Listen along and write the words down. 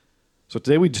So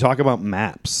today we talk about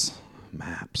maps.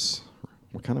 Maps.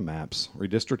 What kind of maps?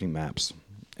 Redistricting maps.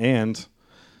 And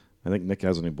I think Nick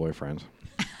has a new boyfriend.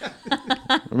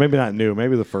 Or maybe not new,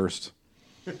 maybe the first.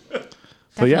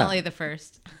 Definitely the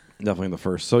first. Definitely the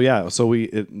first. So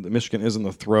Michigan is in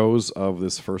the throes of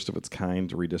this first of its kind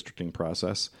redistricting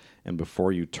process. And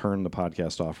before you turn the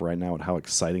podcast off right now at how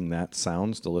exciting that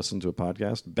sounds to listen to a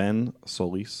podcast, Ben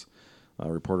Solis, a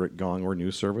reporter at Gongor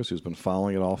News Service, who's been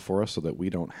following it all for us so that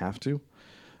we don't have to,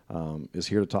 is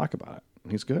here to talk about it.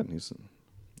 He's good. He's a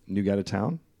new guy to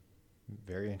town.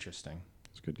 Very interesting.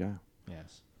 He's a good guy.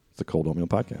 Yes. It's the Cold Oatmeal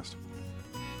Podcast.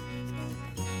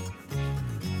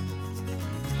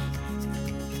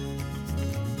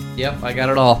 Yep, I got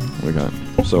it all. We got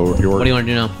it. So What do you want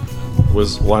to do now?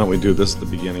 why don't we do this at the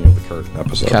beginning of the Kurt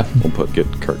episode? Okay. We'll put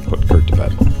Kurt to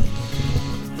bed.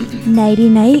 Nighty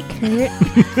night, Kurt.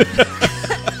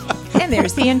 And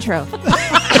there's the intro.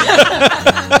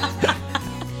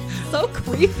 So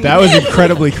creepy. That was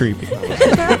incredibly creepy.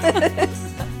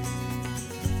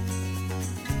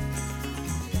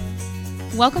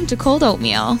 Welcome to Cold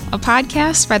Oatmeal, a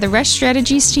podcast by the Rest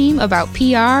Strategies team about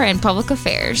PR and public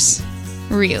affairs.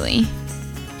 Really.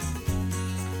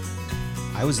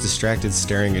 I was distracted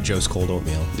staring at Joe's cold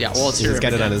oatmeal. Yeah, well, it's here He's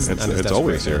got it every on his day. on his It's desk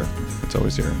always right here. there. It's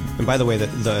always here. And by the way,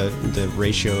 the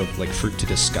ratio of like fruit to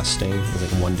disgusting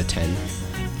is like 1 to 10.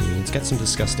 It's got some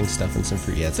disgusting stuff and some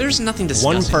fruit. Yeah, it's There's like nothing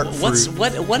disgusting. 1 part fruit.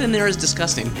 What in there is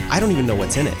disgusting? I don't even know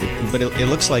what's in it, but it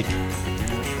looks like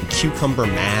cucumber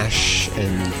mash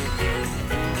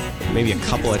and maybe a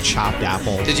couple of chopped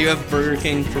apples. Did you have Burger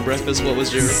King for breakfast? What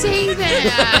was your... Say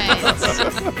that!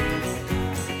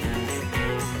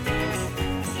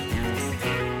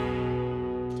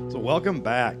 So welcome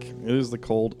back. It is the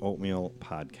Cold Oatmeal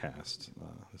Podcast.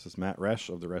 This is Matt Resch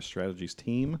of the Rest Strategies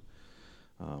team.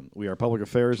 We are public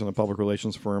affairs and a public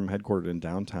relations firm headquartered in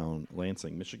downtown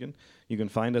Lansing, Michigan. You can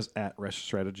find us at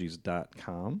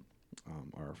reststrategies.com,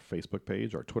 our Facebook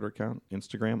page, our Twitter account,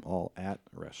 Instagram, all at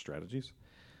Rest Strategies.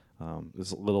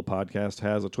 This little podcast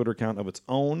has a Twitter account of its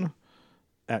own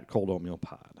at Cold Oatmeal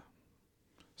Pod.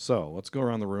 So let's go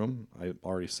around the room. I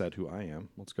already said who I am.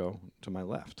 Let's go to my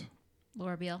left.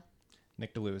 Laura Beal.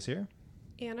 Nick DeLewis here.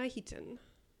 Anna Heaton.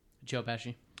 Joe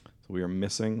Pesci. So we're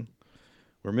missing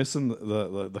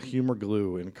the humor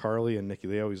glue in Carly and Nikki.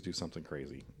 They always do something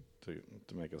crazy to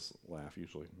make us laugh.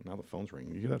 Usually, now the phone's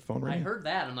ringing. You hear that phone I ringing? heard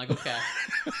that. I'm like, okay.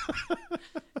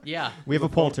 Yeah. We have a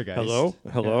poltergeist.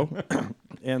 Hello.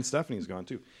 And Stephanie's gone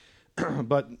too.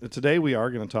 But today we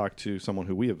are going to talk to someone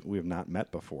who we have not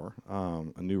met before. A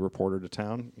new reporter to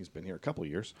town. He's been here a couple of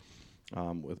years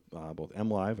with both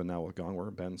MLive and now with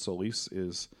Gongor. Ben Solis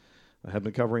have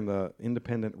been covering the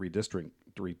Independent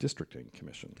Redistricting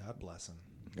Commission. God bless him.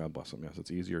 God bless him. Yes,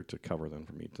 it's easier to cover than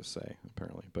for me to say,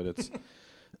 apparently. But it's,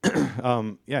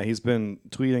 he's been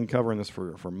tweeting, covering this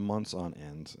for months on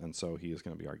end, and so he is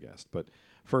going to be our guest. But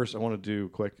first, I want to do a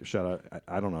quick shout out.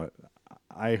 I don't know.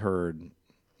 I heard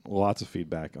lots of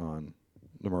feedback on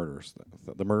the murder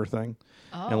thing.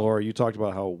 Oh. And Laura, you talked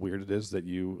about how weird it is that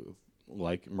you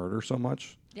like murder so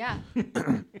much. Yeah.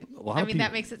 I mean,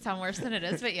 that makes it sound worse than it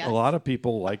is, but yes. A lot of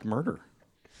people like murder.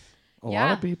 A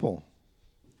lot of people.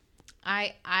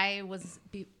 I was,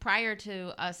 prior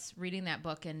to us reading that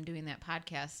book and doing that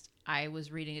podcast, I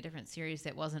was reading a different series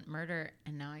that wasn't murder,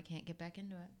 and now I can't get back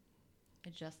into it. I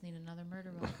just need another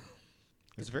murder book.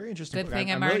 It's very interesting. Good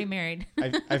thing I'm already married.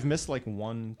 I've missed like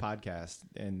one podcast,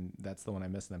 and that's the one I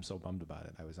missed, and I'm so bummed about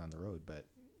it. I was on the road, but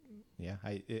yeah,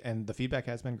 and the feedback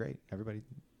has been great. Everybody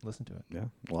listened to it. Yeah,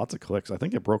 lots of clicks. I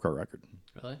think it broke our record.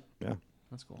 Really? Yeah,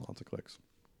 That's cool. lots of clicks.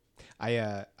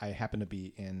 I happened to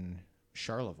be in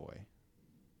Charlevoix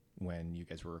when you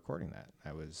guys were recording that.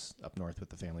 I was up north with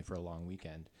the family for a long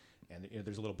weekend, and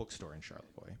there's a little bookstore in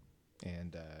Charlevoix,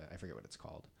 and I forget what it's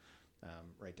called,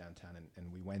 right downtown.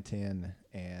 And we went in,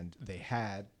 and they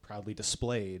had proudly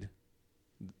displayed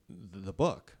the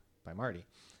book by Marty,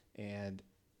 and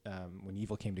When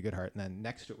Evil Came to Goodheart, and then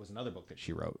next to it was another book that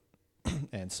she wrote.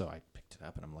 And so I picked it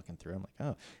up, and I'm looking through. I'm like,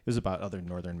 oh, it was about other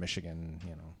northern Michigan,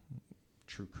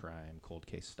 true crime, cold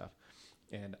case stuff.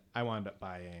 And I wound up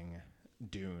buying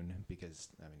Dune because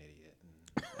I'm an idiot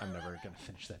and I'm never going to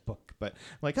finish that book. But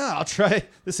I'm like, I'll try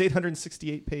this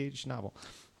 868-page novel.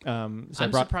 So I'm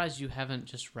surprised you haven't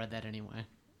just read that anyway.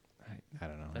 I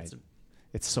don't know.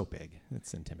 It's so big.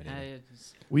 It's intimidating.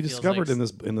 We discovered in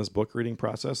this book reading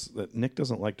process that Nick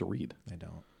doesn't like to read. I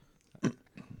don't.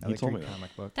 I like told to read me that.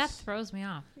 comic books. That throws me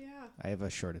off. Yeah. I have a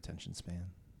short attention span.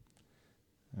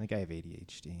 I think I have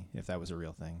ADHD, if that was a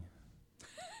real thing.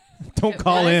 Don't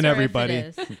call in,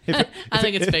 everybody. I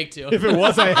think it's fake too. If it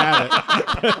was, I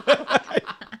had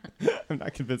it. I'm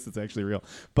not convinced it's actually real.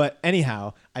 But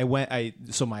anyhow,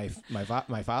 so my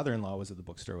father-in-law was at the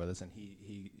bookstore with us, and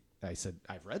I said,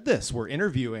 I've read this. We're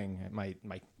interviewing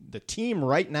the team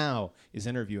right now is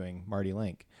interviewing Marty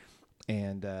Link,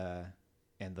 and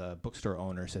the bookstore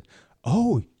owner said,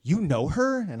 "Oh, you know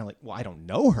her?" And I'm like, "Well, I don't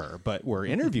know her, but we're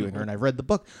interviewing her, and I've read the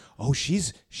book. Oh,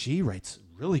 she writes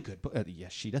really good book.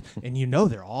 Yes, she does. And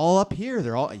they're all up here.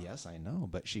 They're all yes, I know."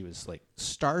 But she was like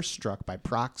starstruck by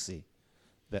proxy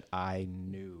that I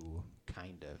knew,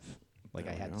 kind of like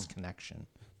I had this connection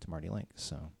to Marty Link.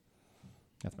 So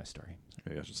that's my story.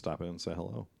 Maybe I should stop in and say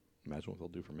hello. Imagine what they'll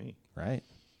do for me. Right?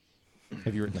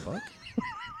 Have you written a book?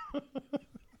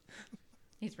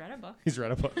 He's read a book. He's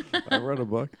read a book. I read a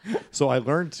book. So I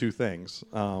learned two things.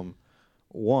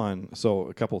 One, so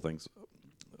a couple things.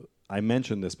 I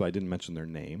mentioned this, but I didn't mention their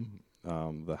name.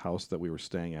 The house that we were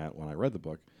staying at when I read the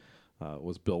book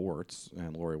was Bill Wirtz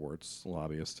and Lori Wirtz,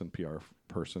 lobbyist and PR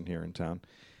person here in town.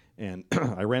 And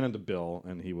I ran into Bill,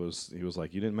 and he was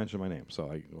like, "You didn't mention my name,"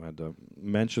 so I had to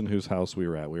mention whose house we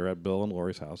were at. We were at Bill and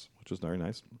Lori's house, which was very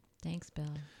nice. Thanks,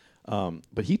 Bill.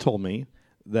 But he told me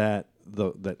that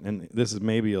and this is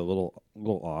maybe a little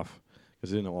off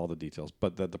because I didn't know all the details,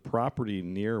 but that the property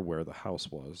near where the house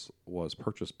was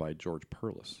purchased by George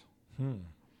Perlis.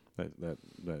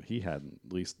 That he had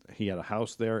a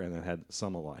house there and it had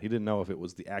some lot. He didn't know if it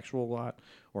was the actual lot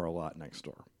or a lot next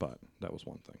door, but that was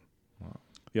one thing. Wow.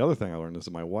 The other thing I learned is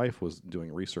that my wife was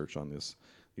doing research on these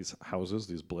houses,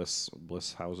 these bliss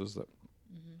houses that,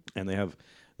 and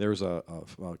there's a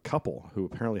couple who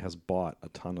apparently has bought a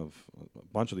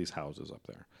bunch of these houses up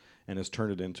there and has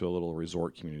turned it into a little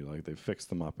resort community. Like they've fixed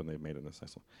them up and they've made it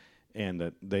nice. And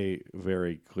that they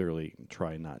very clearly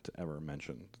try not to ever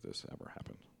mention this ever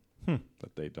happened.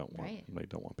 That they don't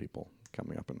want people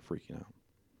coming up and freaking out.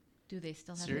 Do they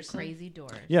still have Seriously? the crazy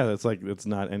doors? Yeah, it's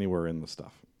not anywhere in the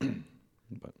stuff.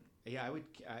 But Yeah, I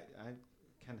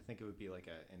kind of think it would be like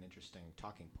an interesting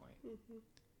talking point. Mm-hmm.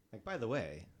 Like, by the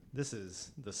way, this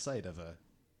is the site of a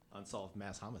unsolved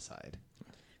mass homicide.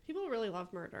 People really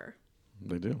love murder.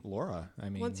 they do. Laura, I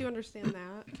mean, Once you understand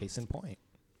that. case in point.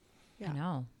 I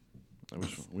know. I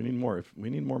wish we need more. We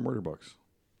need more murder books.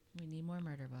 We need more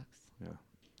murder books. Yeah.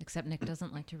 Except Nick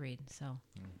doesn't like to read, so.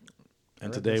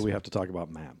 And today we have to talk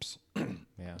about maps.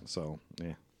 Yeah. So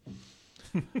yeah.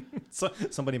 So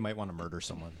somebody might want to murder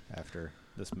someone after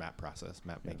this map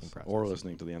making process. Or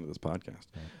listening to the end of this podcast.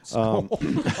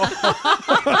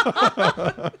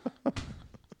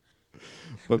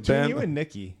 But Between Ben, you and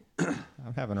Nikki,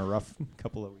 I'm having a rough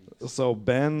couple of weeks. so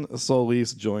Ben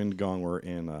Solis joined Gongwer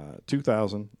in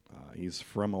 2000. He's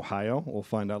from Ohio. We'll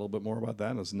find out a little bit more about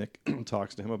that as Nick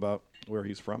talks to him about where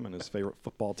he's from and his favorite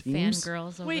football teams.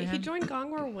 Fangirls over Wait, him. he joined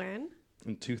Gongwer when?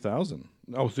 In 2000.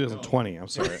 Oh, 2020. I'm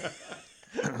sorry.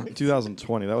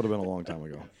 2020. That would have been a long time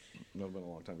ago.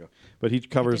 But he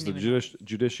covers the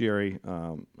judiciary,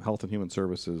 health and human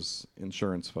services,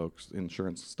 insurance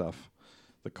stuff,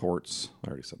 the courts. I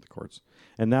already said the courts.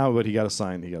 And now, but he got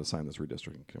assigned this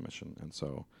redistricting commission, and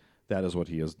so that is what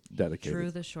he has dedicated.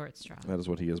 Drew the short straw. That is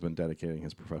what he has been dedicating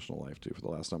his professional life to for the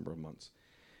last number of months,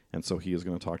 and so he is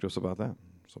going to talk to us about that.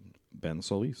 So Ben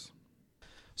Solis.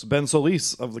 So Ben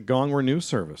Solis of the Gongwer News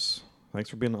Service. Thanks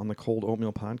for being on the Cold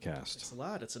Oatmeal Podcast. It's a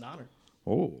lot. It's an honor.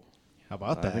 Oh. How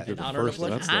about I that? think you're the An honor first. and a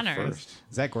That's pleasure. the Honors.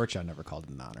 first. Zach Gorchon never called it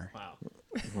an honor. Wow.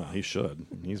 Well, he should.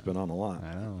 He's been on a lot.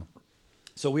 I know.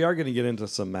 So we are going to get into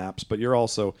some maps, but you're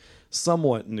also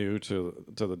somewhat new to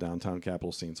the downtown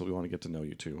capital scene, so we want to get to know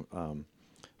you too.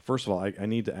 First of all, I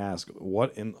need to ask,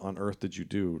 what on earth did you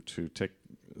do to take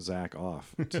Zach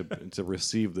off to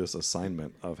receive this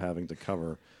assignment of having to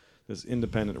cover this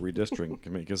independent redistricting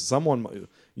committee? Because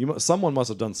someone must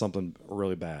have done something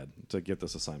really bad to get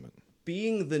this assignment.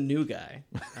 Being the new guy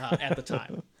at the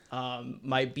time,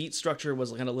 my beat structure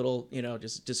was kind of a little,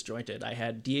 just disjointed. I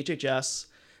had DHHS,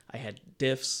 I had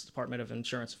DIFS, Department of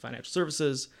Insurance and Financial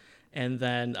Services, and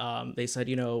then they said,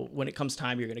 when it comes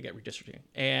time, you're going to get redistricting.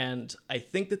 And I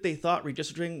think that they thought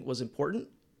redistricting was important,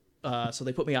 so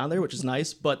they put me on there, which is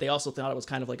nice, but they also thought it was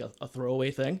kind of like a throwaway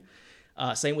thing.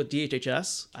 Same with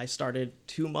DHHS. I started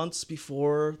 2 months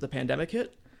before the pandemic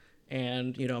hit.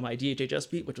 And, my DHHS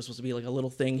beat, which was supposed to be like a little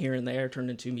thing here and there, turned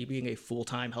into me being a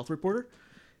full-time health reporter.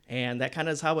 And that kind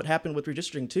of is how it happened with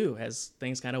redistricting, too, as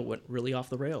things kind of went really off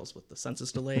the rails with the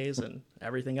census delays and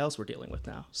everything else we're dealing with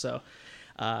now. So,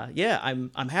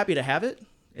 I'm happy to have it.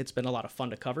 It's been a lot of fun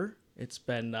to cover. It's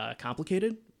been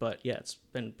complicated, but, yeah, it's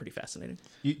been pretty fascinating.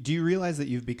 Do you realize that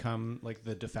you've become like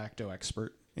the de facto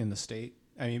expert in the state?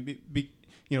 I mean,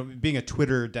 being a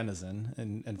Twitter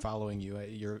denizen and following you,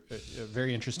 you're a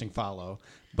very interesting follow.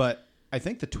 But I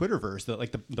think the Twitterverse,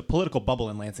 the political bubble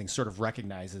in Lansing sort of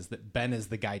recognizes that Ben is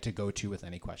the guy to go to with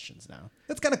any questions now.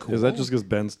 That's kind of cool. Is that just because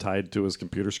Ben's tied to his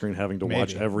computer screen having to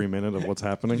watch every minute of what's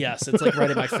happening? Yes, it's like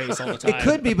right in my face all the time. It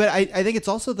could be, but I think it's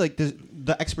also like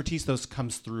the expertise those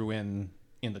comes through in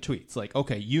the tweets. Like,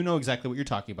 okay, you know exactly what you're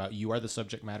talking about. You are the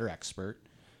subject matter expert.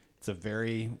 It's a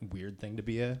very weird thing to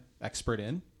be an expert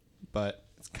in, but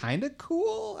it's kind of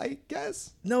cool, I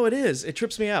guess. No, it is. It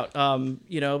trips me out,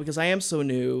 because I am so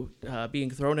new,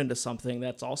 being thrown into something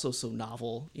that's also so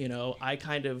novel. I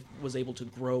kind of was able to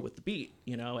grow with the beat,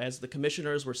 as the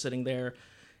commissioners were sitting there,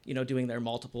 doing their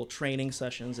multiple training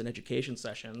sessions and education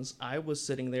sessions. I was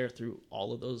sitting there through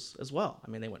all of those as well. I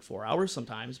mean, they went 4 hours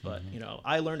sometimes, but,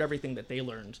 I learned everything that they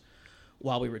learned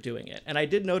while we were doing it. And I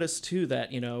did notice, too, that,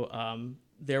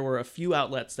 there were a few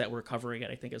outlets that were covering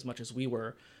it, I think, as much as we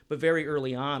were. But very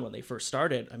early on, when they first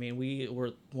started, I mean, we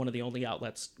were one of the only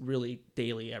outlets really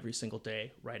daily, every single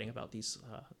day, writing about these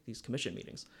commission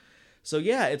meetings. So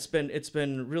yeah, it's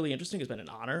been really interesting. It's been an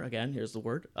honor. Again, here's the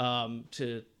word,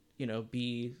 to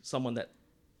be someone that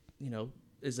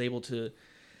is able to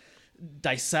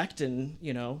dissect and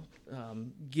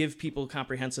give people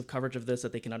comprehensive coverage of this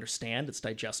that they can understand. It's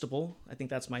digestible. I think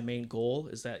that's my main goal,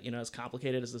 is that as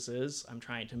complicated as this is, I'm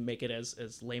trying to make it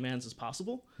as layman's as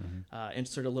possible.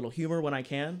 Insert a little humor when I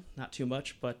can, not too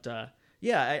much, but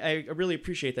I really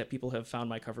appreciate that people have found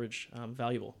my coverage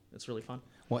valuable. It's really fun.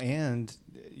 Well, and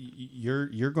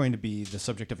you're going to be the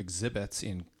subject of exhibits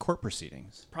in court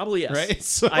proceedings. Probably yes. Right?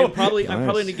 So, I'm probably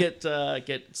going to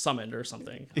get summoned or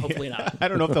something. Hopefully not. I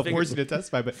don't know if they'll force you to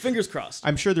testify, but fingers crossed.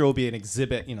 I'm sure there will be an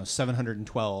exhibit,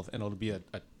 712, and it'll be a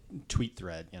tweet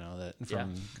thread, that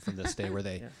from this day where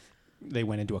they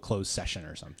went into a closed session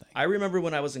or something. I remember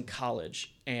when I was in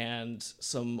college, and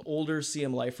some older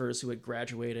CM lifers who had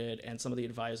graduated and some of the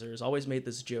advisors always made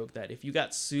this joke that if you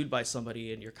got sued by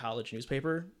somebody in your college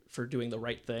newspaper for doing the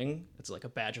right thing, it's like a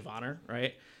badge of honor,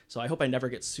 right? So I hope I never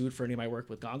get sued for any of my work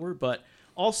with Gongwer, but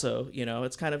also,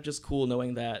 it's kind of just cool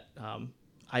knowing that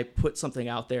I put something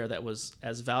out there that was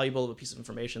as valuable of a piece of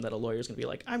information that a lawyer's going to be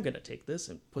like, I'm going to take this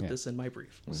and put this in my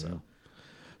brief. Mm-hmm.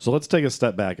 So let's take a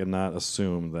step back and not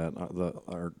assume that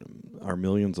our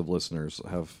millions of listeners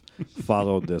have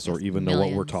followed this or even know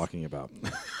what we're talking about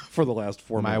for the last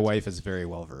 4 months. My wife is very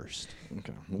well versed.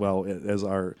 Okay. Well, as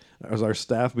our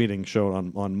staff meeting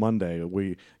showed on Monday,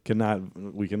 we cannot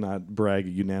brag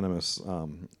unanimous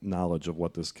knowledge of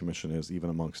what this commission is, even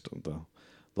amongst the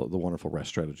wonderful Rest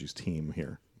Strategies team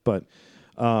here. But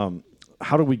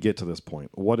how do we get to this point?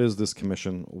 What is this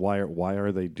commission? Why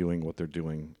are they doing what they're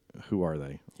doing? Who are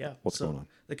they? Yeah. What's going on?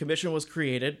 The commission was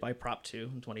created by Prop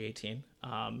 2 in 2018.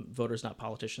 Voters Not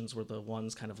Politicians were the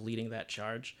ones kind of leading that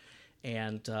charge.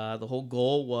 And the whole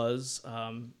goal was,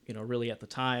 really at the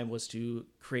time, was to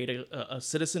create a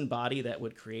citizen body that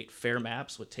would create fair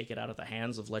maps, would take it out of the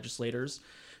hands of legislators,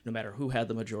 no matter who had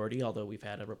the majority, although we've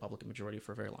had a Republican majority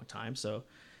for a very long time. So,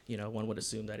 one would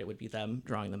assume that it would be them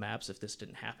drawing the maps if this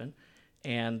didn't happen.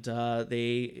 And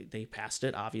they passed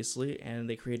it, obviously, and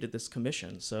they created this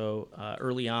commission. So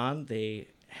early on, they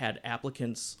had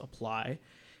applicants apply.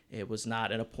 It was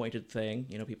not an appointed thing.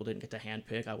 People didn't get to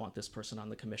handpick, I want this person on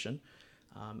the commission.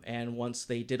 And once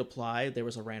they did apply, there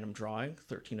was a random drawing.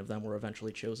 13 of them were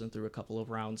eventually chosen through a couple of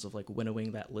rounds of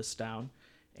winnowing that list down.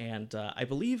 And I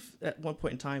believe at one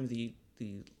point in time, the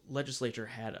legislature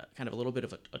had kind of a little bit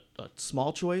of a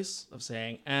small choice of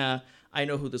saying, I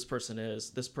know who this person is.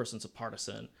 This person's a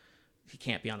partisan. He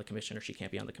can't be on the commission or she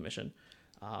can't be on the commission.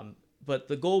 But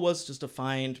the goal was just to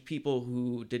find people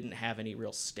who didn't have any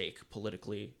real stake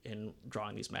politically in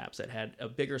drawing these maps, that had a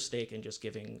bigger stake in just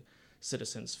giving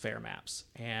citizens fair maps.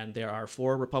 And there are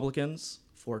 4 Republicans,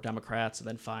 4 Democrats, and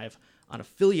then 5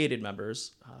 unaffiliated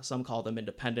members. Some call them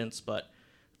independents, but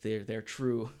their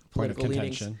true political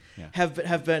leanings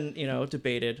have been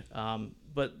debated.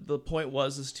 But the point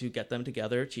was to get them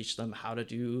together, teach them how to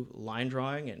do line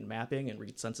drawing and mapping and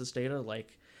read census data,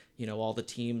 like all the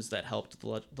teams that helped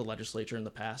the legislature in the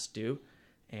past do,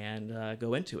 and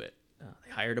go into it.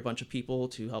 They hired a bunch of people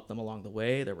to help them along the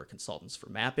way. There were consultants for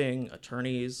mapping,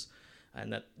 attorneys,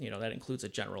 and that includes a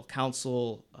general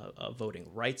counsel, a Voting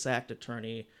Rights Act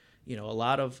attorney. A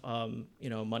lot of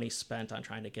money spent on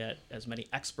trying to get as many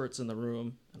experts in the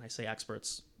room, and I say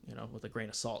experts, with a grain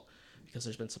of salt, because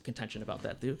there's been some contention about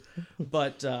that too.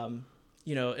 But in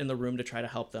the room to try to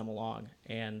help them along,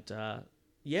 and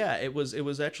it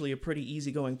was actually a pretty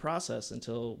easygoing process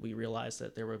until we realized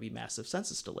that there would be massive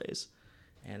census delays,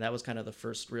 and that was kind of the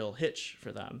first real hitch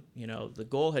for them. The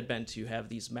goal had been to have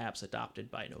these maps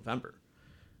adopted by November.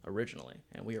 originally,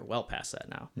 and we are well past that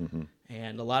now.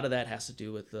 And a lot of that has to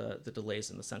do with the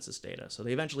delays in the census data. So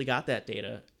they eventually got that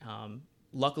data.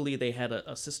 Luckily, they had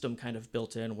a system kind of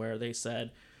built in where they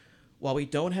said, while we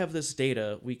don't have this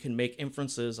data, we can make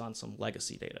inferences on some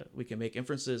legacy data. We can make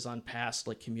inferences on past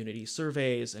like community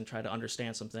surveys and try to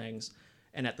understand some things.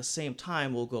 And at the same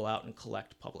time, we'll go out and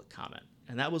collect public comment.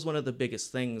 And that was one of the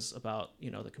biggest things about,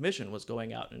 the commission, was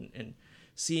going out and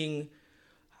seeing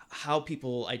how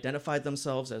people identified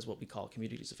themselves as what we call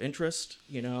communities of interest,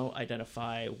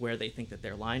 identify where they think that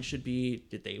their line should be.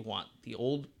 Did they want the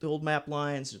old map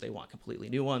lines? Did they want completely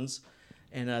new ones?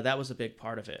 And that was a big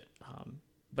part of it.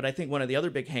 But I think one of the other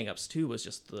big hangups too was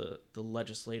just the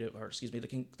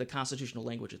constitutional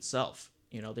language itself.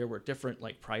 There were different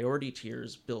like priority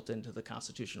tiers built into the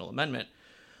constitutional amendment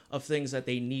of things that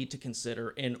they need to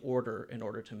consider in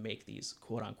order to make these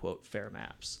quote unquote fair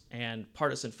maps. And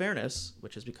partisan fairness,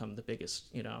 which has become the biggest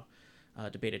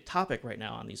debated topic right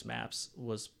now on these maps,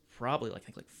 was probably I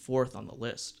think fourth on the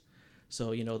list.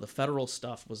 So, the federal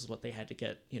stuff was what they had to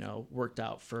get, worked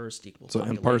out first. So,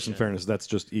 in partisan fairness, that's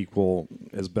just equal,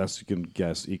 as best you can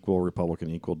guess, equal Republican,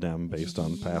 equal Dem based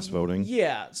on past voting?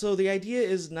 Yeah. So, the idea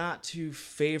is not to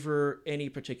favor any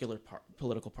particular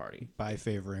political party. By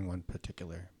favoring one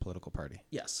particular political party.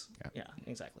 Yes. Yeah,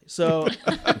 exactly. So,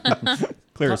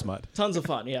 clear as mud. Tons of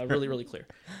fun. Yeah, really, really clear.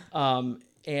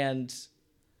 And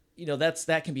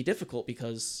that can be difficult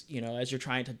because, as you're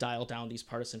trying to dial down these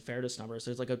partisan fairness numbers,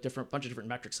 there's like a bunch of different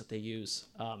metrics that they use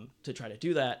to try to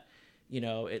do that.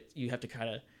 You have to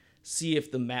kind of see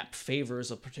if the map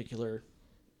favors a particular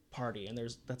party, and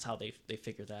that's how they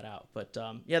figure that out. But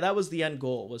that was the end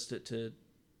goal, was to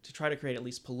try to create at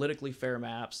least politically fair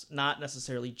maps, not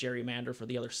necessarily gerrymander for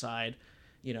the other side,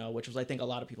 which was I think a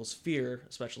lot of people's fear,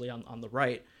 especially on the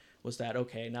right. Was that,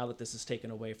 okay, now that this is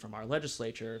taken away from our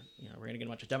legislature, we're going to get a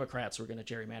bunch of Democrats, we're going to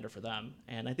gerrymander for them.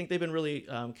 And I think they've been really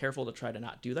careful to try to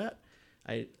not do that.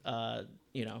 The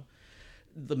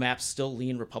maps still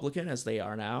lean Republican as they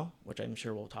are now, which I'm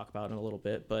sure we'll talk about in a little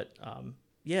bit. But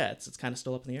it's kind of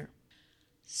still up in the air.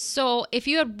 So if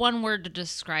you had one word to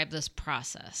describe this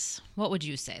process, what would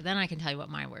you say? Then I can tell you what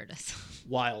my word is.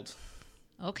 Wild.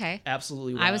 Okay.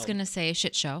 Absolutely wild. I was going to say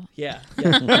shit show. Yeah.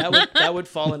 That would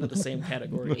fall into the same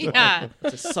category. Yeah.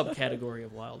 It's a subcategory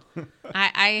of wild.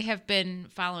 I have been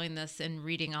following this and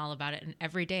reading all about it, and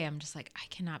every day I'm just like, I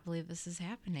cannot believe this is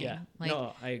happening. Yeah.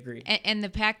 No, I agree. And the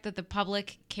fact that the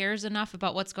public cares enough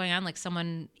about what's going on, like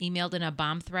someone emailed in a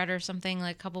bomb threat or something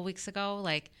like a couple weeks ago,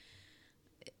 like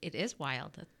it is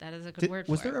wild. That is a good word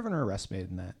for it. Was there ever an arrest made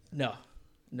in that? No.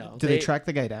 Did they track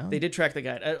the guy down? They did track the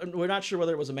guy. We're not sure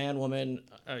whether it was a man, woman,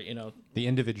 the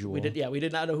individual. We did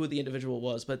not know who the individual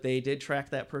was, but they did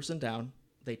track that person down.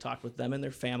 They talked with them and their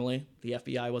family. The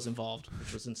FBI was involved,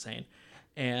 which was insane.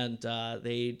 And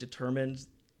they determined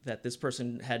that this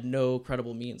person had no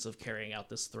credible means of carrying out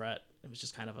this threat. It was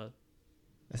just kind of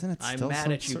Isn't it I'm still mad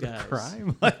some at you sort guys. of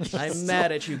crime? I'm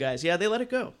mad at you guys. Yeah, they let it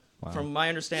go. Wow. From my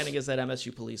understanding is that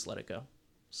MSU police let it go.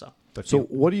 So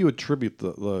what do you attribute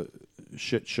the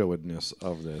shit showedness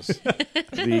of this?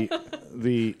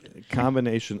 the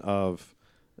combination of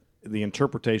the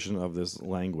interpretation of this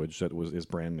language that is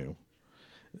brand new,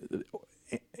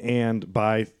 and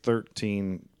by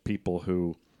 13 people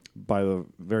who, by the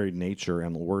very nature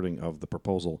and the wording of the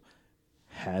proposal,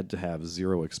 had to have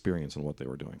zero experience in what they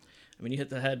were doing. I mean, you hit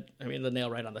the nail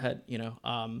right on the head.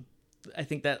 I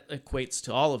think that equates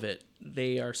to all of it.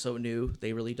 They are so new.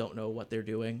 They really don't know what they're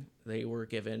doing. They were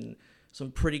given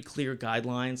some pretty clear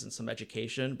guidelines and some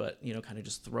education, but, kind of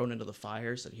just thrown into the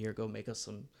fire. Said, here, go make us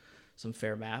some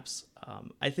fair maps.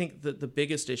 I think that the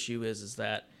biggest issue is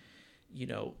that,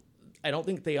 I don't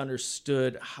think they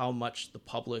understood how much the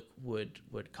public would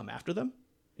come after them.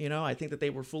 I think that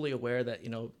they were fully aware that,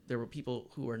 there were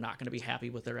people who were not going to be happy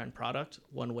with their end product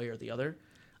one way or the other.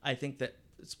 I think that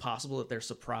it's possible that they're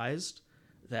surprised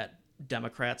that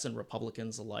Democrats and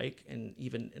Republicans alike, and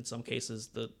even in some cases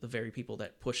the very people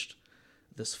that pushed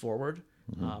this forward,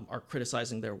 are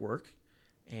criticizing their work.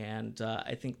 And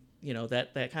I think,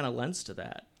 that kind of lends to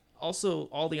that. Also,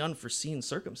 all the unforeseen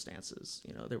circumstances.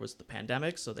 There was the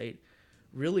pandemic, so they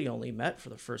really only met for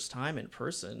the first time in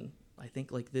person, I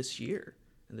think, like this year,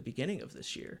 in the beginning of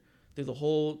this year. Through the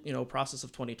whole, process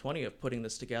of 2020 of putting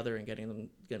this together and getting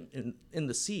them in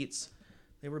the seats,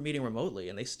 they were meeting remotely,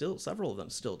 and several of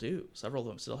them still do. Several of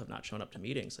them still have not shown up to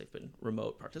meetings. They've been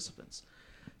remote participants.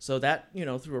 So that,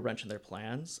 threw a wrench in their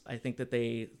plans. I think that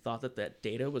they thought that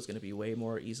data was going to be way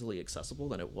more easily accessible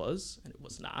than it was, and it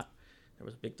was not. There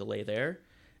was a big delay there.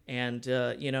 And,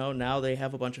 now they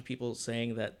have a bunch of people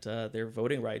saying that their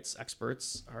voting rights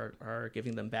experts are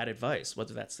giving them bad advice.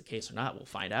 Whether that's the case or not, we'll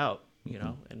find out,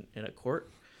 in a court.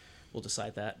 We'll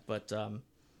decide that. But,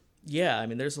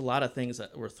 there's a lot of things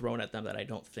that were thrown at them that I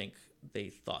don't think they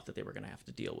thought that they were going to have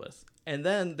to deal with. And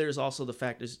then there's also the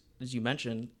fact, as you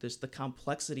mentioned, there's the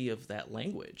complexity of that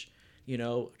language,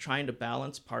 trying to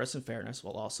balance partisan fairness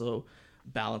while also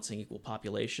balancing equal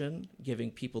population,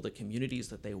 giving people the communities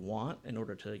that they want in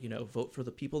order to, vote for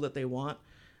the people that they want.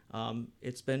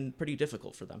 It's been pretty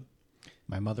difficult for them.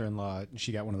 My mother-in-law,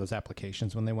 she got one of those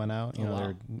applications when they went out.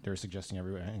 Wow. They're suggesting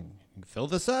everyone, hey, fill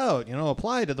this out,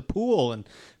 apply to the pool. And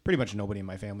pretty much nobody in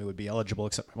my family would be eligible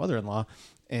except my mother-in-law.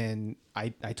 And I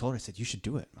told her, I said, you should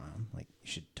do it, Mom. Like, you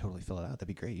should totally fill it out. That'd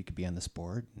be great. You could be on this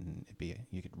board and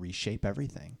you could reshape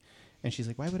everything. And she's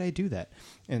like, why would I do that?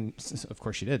 And of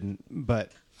course she didn't.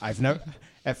 But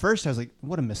at first I was like,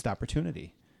 what a missed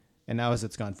opportunity. And now as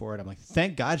it's gone forward, I'm like,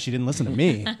 thank God she didn't listen to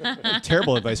me.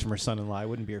 Terrible advice from her son-in-law. I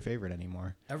wouldn't be her favorite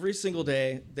anymore. Every single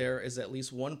day, there is at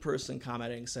least one person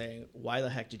commenting saying, why the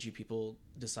heck did you people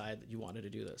decide that you wanted to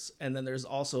do this? And then there's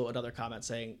also another comment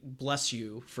saying, bless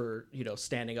you for,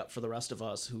 standing up for the rest of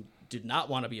us who did not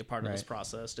want to be a part of this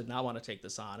process, did not want to take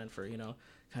this on, and for,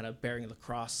 kind of bearing the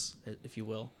cross, if you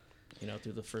will,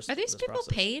 through the first. Are these people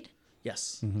process. paid?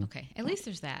 Yes. Mm-hmm. Okay. At least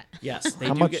there's that. Yes.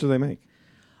 How much do they make?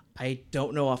 I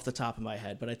don't know off the top of my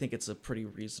head, but I think it's a pretty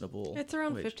reasonable. It's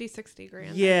around wage. 50, 60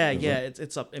 grand. Yeah.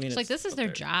 It's up. I mean, It's like this is up their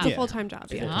there. job. It's a full-time job.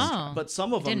 Yeah. Oh. But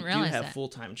some of them Didn't do realize have that.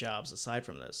 full-time jobs aside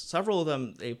from this. Several of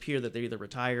them, they appear that they're either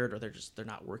retired or they're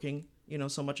not working,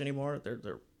 so much anymore.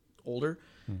 They're older.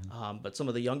 But some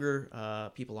of the younger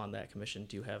people on that commission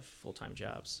do have full-time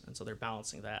jobs, and so they're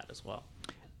balancing that as well.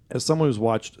 As someone who's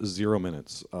watched 0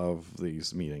 minutes of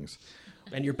these meetings,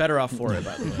 And you're better off for it,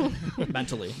 by the way,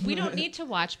 mentally. We don't need to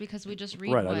watch because we just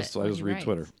read. right? What, I just what he read writes.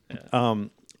 Twitter.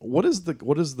 What is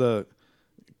the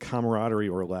camaraderie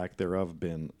or lack thereof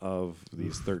been of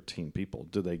these 13 people?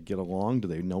 Do they get along? Do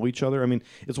they know each other? I mean,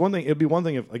 it's one thing. It'd be one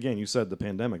thing if, again, you said the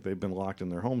pandemic. They've been locked in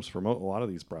their homes for a lot of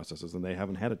these processes, and they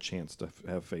haven't had a chance to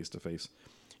have face-to-face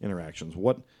interactions.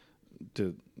 What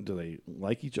do they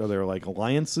like each other? Like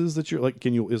alliances that you're like?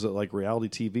 Is it like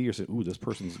reality TV? Or say, ooh, this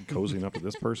person's cozying up to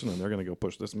this person, and they're going to go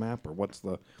push this map? Or what's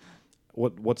the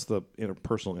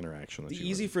interpersonal interaction? That The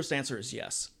easy first answer is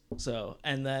yes. So,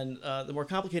 and then the more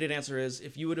complicated answer is,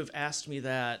 if you would have asked me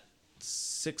that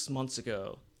 6 months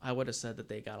ago, I would have said that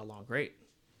they got along great.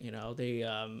 They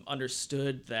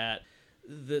understood that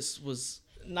this was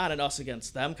not an us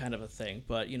against them kind of a thing,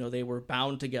 but they were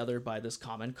bound together by this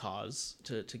common cause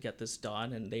to get this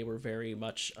done, and they were very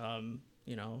much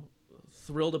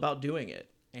thrilled about doing it.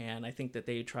 And I think that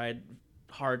they tried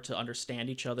hard to understand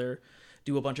each other,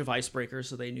 do a bunch of icebreakers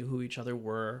so they knew who each other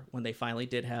were. When they finally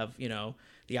did have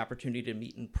the opportunity to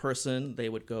meet in person, they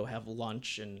would go have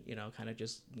lunch and kind of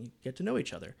just get to know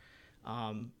each other.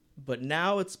 But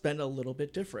now it's been a little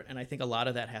bit different, and I think a lot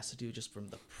of that has to do just from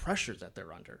the pressure that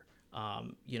they're under.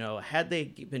 Had they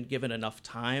been given enough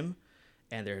time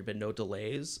and there had been no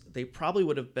delays, they probably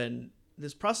would have been,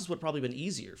 this process would have probably been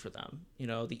easier for them.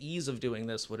 The ease of doing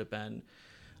this would have been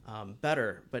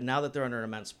better. But now that they're under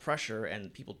immense pressure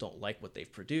and people don't like what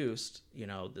they've produced,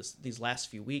 these last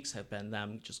few weeks have been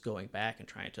them just going back and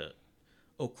trying to,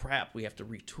 oh crap, we have to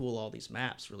retool all these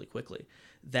maps really quickly.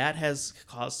 That has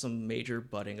caused some major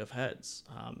butting of heads.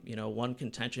 One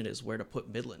contention is where to put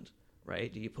Midland.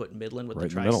 Right? Do you put Midland with Right the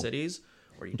in the middle. Tri-Cities,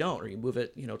 or you don't, or you move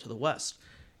it, to the west?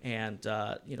 And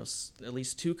at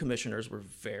least two commissioners were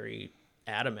very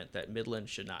adamant that Midland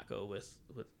should not go with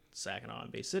Saginaw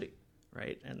and Bay City,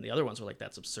 right? And the other ones were like,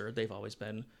 that's absurd. They've always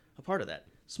been a part of that.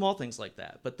 Small things like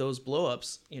that, but those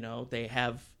blowups, they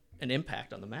have an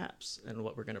impact on the maps and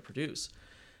what we're going to produce.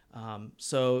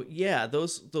 So yeah,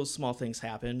 those small things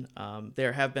happen.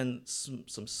 There have been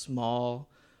some small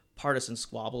partisan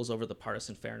squabbles over the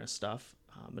partisan fairness stuff,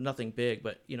 but nothing big.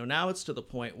 But now it's to the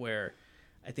point where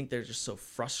I think they're just so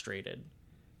frustrated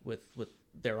with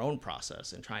their own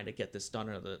process and trying to get this done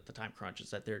under the time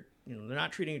crunches that they're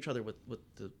not treating each other with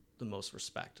the most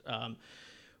respect.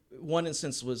 One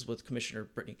instance was with Commissioner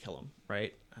Brittany Killam,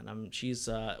 right? And she's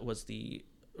was the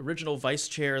original vice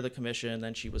chair of the commission,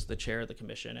 then she was the chair of the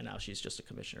commission, and now she's just a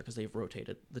commissioner because they've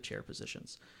rotated the chair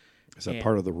positions. Is that And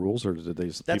part of the rules, or did they?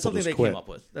 That's people something just they quit? came up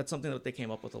with. That's something that they came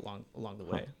up with along the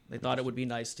way. They thought it would be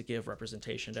nice to give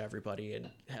representation to everybody and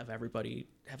have everybody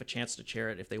have a chance to chair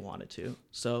it if they wanted to.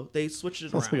 So they switched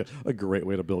it Sounds around. like a great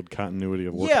way to build continuity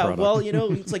of work. Yeah, product. well,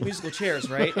 it's like musical chairs,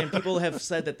 right? And people have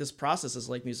said that this process is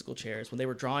like musical chairs. When they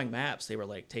were drawing maps, they were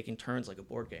like taking turns like a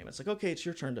board game. It's like, okay, it's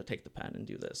your turn to take the pen and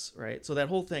do this, right? So that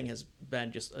whole thing has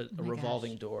been just a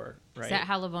revolving door, right? Is that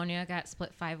how Livonia got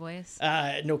split 5 ways?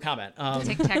 No comment.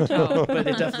 Tic-tac-toe. But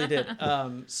it definitely did.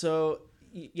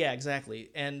 Yeah, exactly.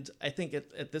 And I think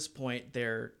at this point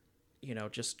they're,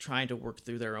 just trying to work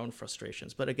through their own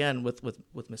frustrations. But again,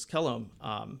 with Miss Kellum,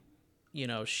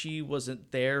 she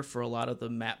wasn't there for a lot of the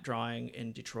map drawing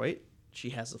in Detroit.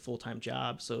 She has a full-time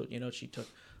job, so she took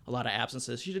a lot of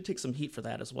absences. She did take some heat for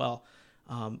that as well.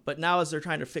 But now, as they're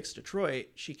trying to fix Detroit,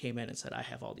 she came in and said, "I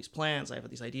have all these plans. I have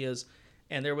these ideas."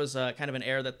 And there was kind of an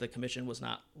air that the commission was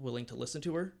not willing to listen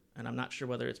to her. And I'm not sure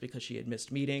whether it's because she had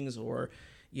missed meetings or,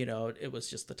 it was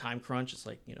just the time crunch. It's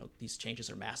like, these changes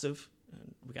are massive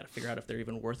and we got to figure out if they're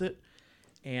even worth it.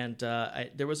 And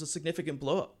there was a significant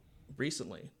blow up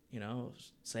recently,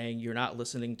 saying you're not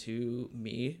listening to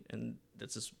me. And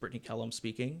this is Brittany Kellum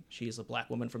speaking. She is a Black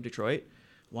woman from Detroit.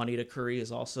 Juanita Curry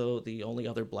is also the only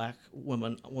other Black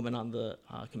woman on the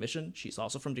commission. She's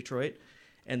also from Detroit.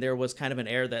 And there was kind of an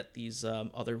air that these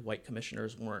other white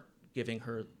commissioners weren't giving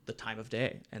her the time of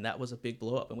day. And that was a big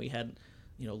blow up. And we had,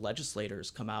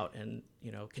 legislators come out and,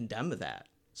 condemn that.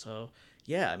 So,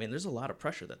 yeah, I mean, there's a lot of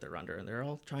pressure that they're under, and they're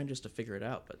all trying just to figure it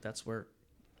out. But that's where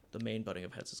the main butting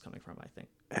of heads is coming from, I think.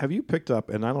 Have you picked up,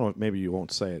 and I don't know, maybe you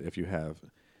won't say it if you have,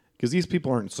 because these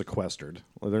people aren't sequestered.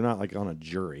 They're not like on a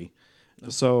jury. No.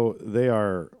 So they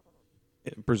are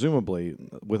presumably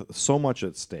with so much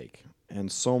at stake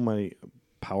and so many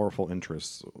powerful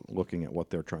interests looking at what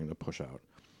they're trying to push out.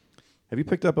 Have you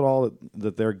picked up at all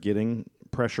that they're getting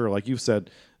pressure, like you've said,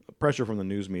 pressure from the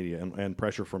news media and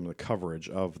pressure from the coverage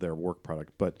of their work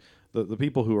product, but the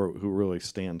people who really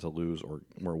stand to lose or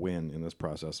win in this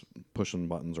process, pushing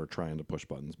buttons or trying to push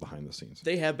buttons behind the scenes?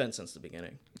 They have been since the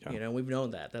beginning. Yeah. We've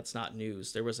known that. That's not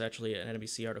news. There was actually an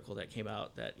NBC article that came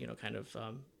out that kind of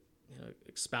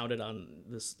expounded on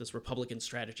this Republican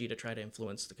strategy to try to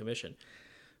influence the commission.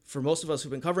 For most of us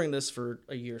who've been covering this for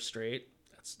a year straight,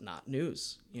 that's not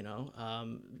news.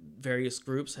 Various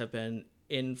groups have been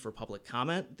in for public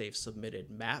comment. They've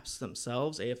submitted maps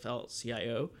themselves.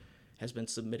 AFL-CIO has been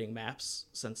submitting maps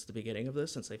since the beginning of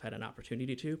this, since they've had an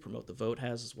opportunity to. Promote the Vote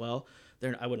has as well.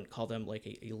 I wouldn't call them like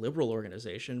a liberal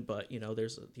organization, but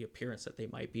there's the appearance that they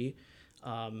might be.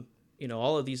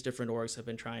 All of these different orgs have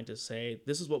been trying to say,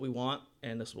 this is what we want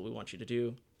and this is what we want you to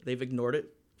do. They've ignored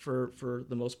it for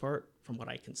the most part, from what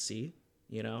I can see.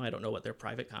 I don't know what their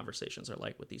private conversations are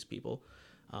like with these people.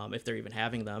 If they're even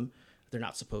having them, they're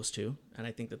not supposed to. And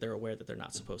I think that they're aware that they're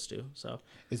not supposed to. So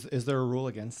is there a rule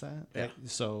against that? Yeah.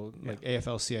 Like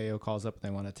AFL-CIO calls up and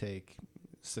they want to take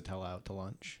Satella out to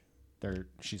lunch.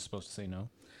 She's supposed to say no?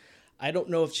 I don't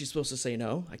know if she's supposed to say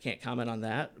no. I can't comment on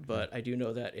that. But I do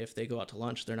know that if they go out to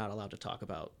lunch, they're not allowed to talk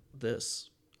about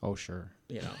this. Oh, sure.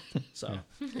 So,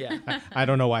 yeah. I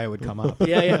don't know why it would come up.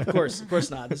 Yeah, of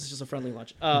course not. This is just a friendly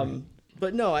lunch.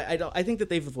 But no, I don't. I think that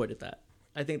they've avoided that.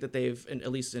 I think that they've, at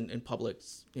least in public,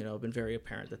 been very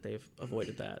apparent that they've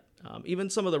avoided that. Even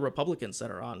some of the Republicans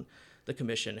that are on the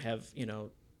commission have,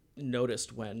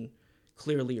 noticed when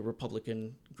clearly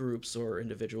Republican groups or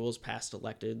individuals, past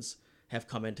electeds, have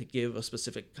come in to give a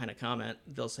specific kind of comment.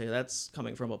 They'll say that's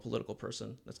coming from a political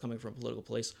person. That's coming from a political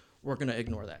place. We're going to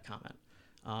ignore that comment.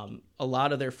 A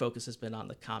lot of their focus has been on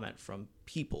the comment from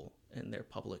people in their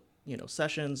public,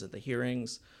 sessions, at the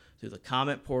hearings, through the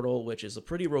comment portal, which is a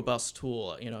pretty robust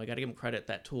tool. I got to give them credit.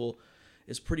 That tool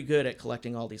is pretty good at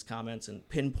collecting all these comments and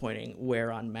pinpointing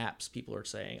where on maps people are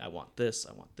saying, I want this,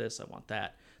 I want this, I want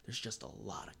that. There's just a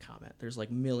lot of comment. There's like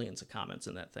millions of comments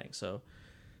in that thing. So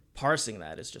parsing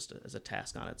that is just a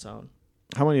task on its own.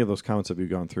 How many of those comments have you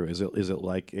gone through? Is it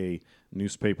like a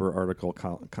newspaper article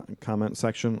comment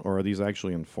section, or are these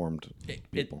actually informed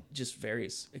people? It just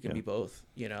varies. It can be both.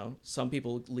 Some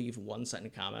people leave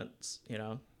one-sentence comments.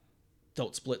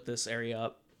 Don't split this area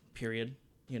up. Period.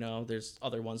 There's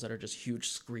other ones that are just huge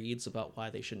screeds about why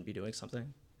they shouldn't be doing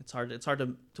something. It's hard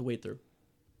to wade through.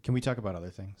 Can we talk about other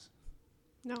things?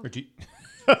 No. Or do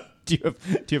you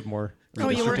have more? Oh,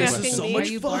 you were asking so me? much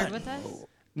Are you fun. bored with us?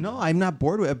 No, I'm not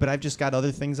bored with it, but I've just got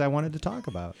other things I wanted to talk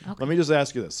about. Okay. Let me just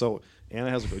ask you this. So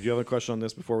Anna do you have a question on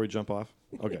this before we jump off?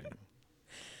 Okay.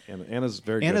 Anna's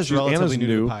very Anna's good. relatively Anna's new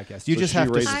to the podcast. You just have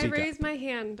to raised- I speak up. raised my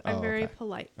hand. I'm very okay.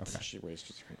 polite. She raised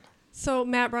his hand. So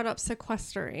Matt brought up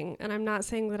sequestering, and I'm not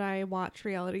saying that I watch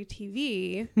reality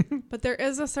TV, but there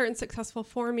is a certain successful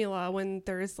formula when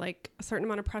there's like a certain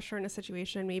amount of pressure in a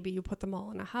situation. Maybe you put them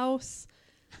all in a house.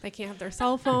 They can't have their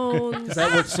cell phones. Because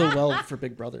that worked so well for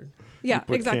Big Brother. Yeah,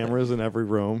 Put exactly. cameras in every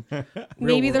room.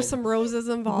 Maybe world. there's some roses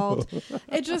involved.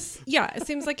 It just, it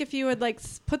seems like if you would like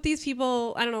put these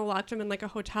people, I don't know, locked them in like a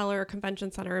hotel or a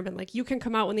convention center and been like, you can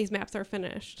come out when these maps are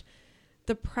finished.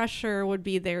 The pressure would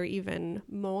be there even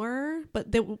more,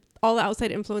 but all the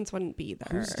outside influence wouldn't be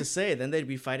there. Who's to say? Then they'd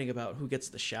be fighting about who gets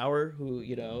the shower, who,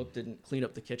 didn't clean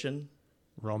up the kitchen.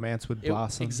 Romance would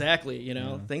blossom. Exactly.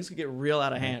 Things could get real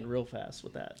out of hand real fast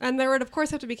with that. And there would, of course,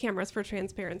 have to be cameras for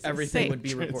transparency. Everything would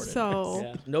be recorded. So,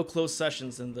 yeah. No closed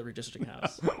sessions in the redistricting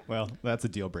house. Well, that's a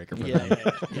deal breaker for Yeah,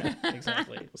 them. yeah,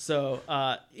 exactly. So,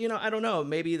 I don't know.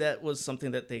 Maybe that was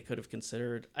something that they could have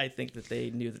considered. I think that they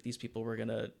knew that these people were going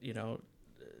to,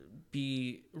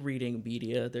 be reading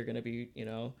media. They're going to be,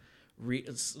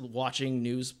 watching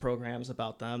news programs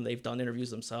about them. They've done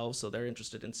interviews themselves, so they're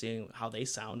interested in seeing how they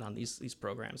sound on these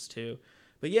programs too.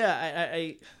 But yeah,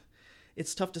 I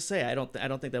it's tough to say. I don't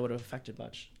think that would have affected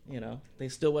much. They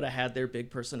still would have had their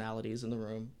big personalities in the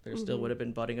room. There still would have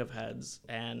been butting of heads,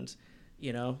 and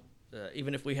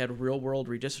even if we had real world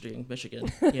redistricting Michigan,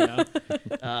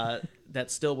 that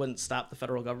still wouldn't stop the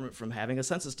federal government from having a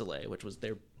census delay, which was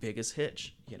their biggest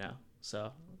hitch.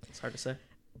 So it's hard to say.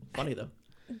 Funny though.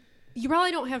 you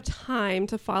probably don't have time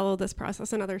to follow this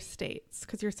process in other states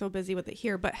because you're so busy with it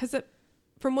here. But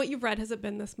from what you've read, has it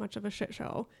been this much of a shit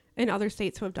show in other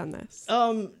states who have done this?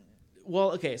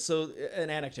 Well, okay. So an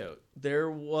anecdote: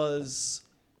 there was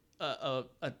a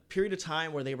period of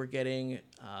time where they were getting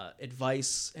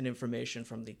advice and information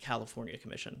from the California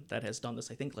Commission that has done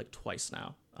this, I think, like twice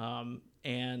now.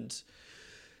 And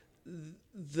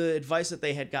the advice that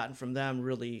they had gotten from them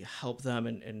really helped them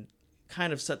and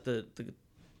kind of set the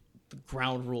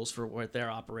ground rules for what they're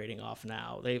operating off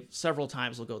now. They several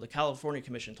times will go, the California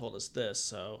Commission told us this,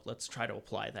 so let's try to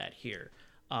apply that here.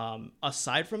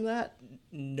 Aside from that,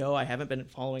 no, I haven't been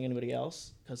following anybody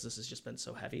else because this has just been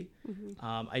so heavy.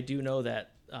 Mm-hmm. I do know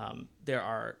that there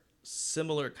are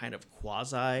similar kind of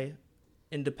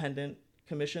quasi-independent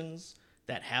commissions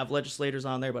that have legislators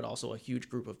on there, but also a huge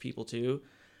group of people too.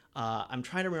 I'm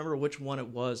trying to remember which one it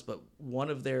was, but one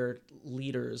of their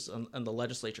leaders on the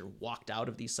legislature walked out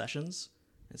of these sessions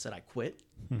and said, I quit.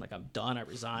 Like, I'm done. I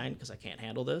resigned because I can't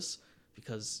handle this.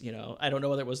 Because, I don't know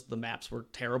whether it was the maps were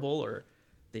terrible or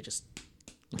they just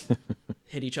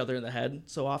hit each other in the head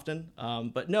so often.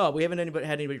 But no, we haven't had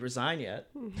anybody resign yet.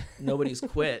 Nobody's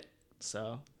quit.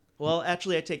 So, well,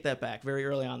 actually, I take that back. Very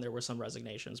early on, there were some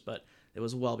resignations, but it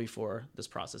was well before this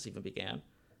process even began.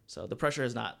 So the pressure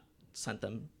has not sent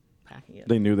them packing it.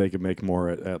 They knew they could make more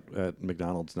at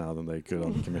McDonald's now than they could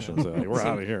on the commission. So like, we're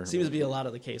out of here. Seems to be a lot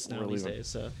of the case now these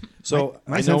days. So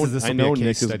my sense is this will be a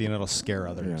case study and it'll scare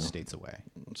other states away.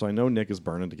 So I know Nick is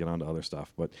burning to get on to other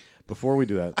stuff, but before we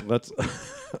do that, let's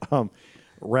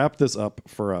wrap this up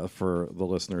for the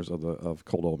listeners of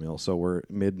Cold Oatmeal. So we're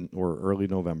early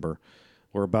November.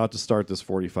 We're about to start this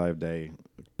 45-day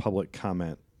public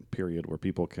comment period where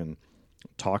people can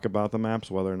talk about the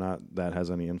maps. Whether or not that has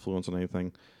any influence on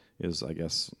anything is, I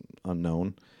guess,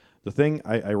 unknown. The thing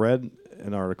I read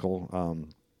an article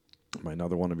by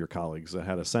another one of your colleagues that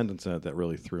had a sentence in it that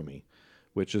really threw me,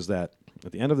 which is that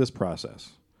at the end of this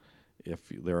process, if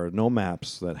there are no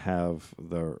maps that have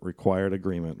the required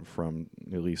agreement from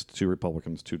at least 2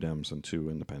 Republicans, 2 Dems, and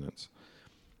 2 Independents,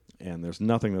 and there's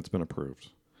nothing that's been approved,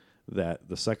 that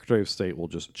the Secretary of State will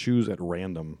just choose at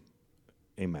random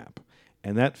a map.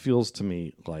 And that feels to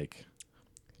me like,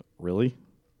 really?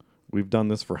 We've done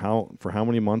this for how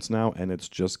many months now, and it's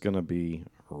just going to be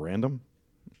random?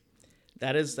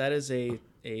 That is a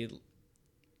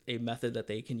method that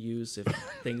they can use if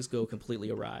things go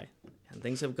completely awry. And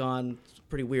things have gone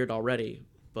pretty weird already.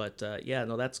 But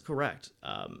that's correct.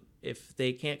 If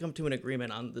they can't come to an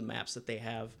agreement on the maps that they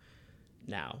have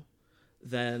now,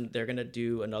 then they're going to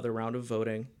do another round of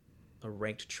voting, a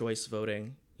ranked choice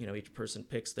voting. Each person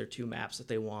picks their 2 maps that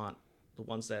they want. The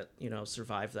ones that,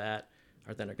 survive that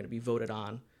are then going to be voted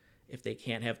on. If they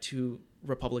can't have 2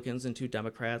 Republicans and 2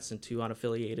 Democrats and 2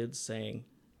 unaffiliated saying,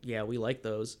 yeah, we like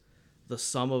those, the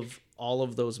sum of all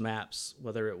of those maps,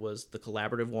 whether it was the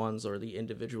collaborative ones or the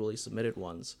individually submitted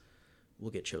ones, will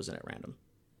get chosen at random.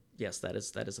 Yes, that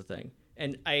is a thing.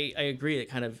 And I agree.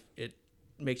 It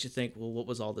makes you think, well, what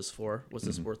was all this for? Was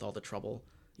this worth all the trouble?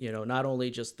 Not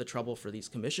only just the trouble for these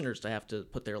commissioners to have to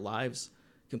put their lives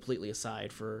completely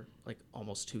aside for like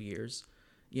almost 2 years,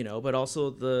 but also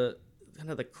the kind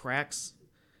of the cracks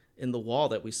in the wall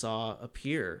that we saw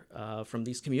appear from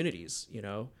these communities.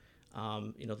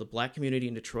 The Black community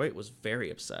in Detroit was very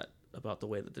upset about the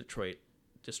way that the Detroit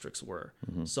districts were.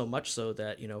 So much so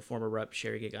that, former Rep.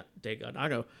 Sherry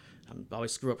DeGanago, I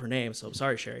always screw up her name, so I'm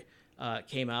sorry, Sherry,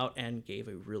 came out and gave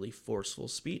a really forceful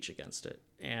speech against it.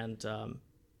 And,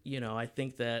 I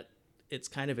think that it's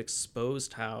kind of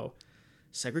exposed how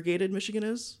segregated Michigan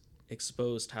is,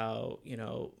 exposed how,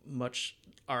 much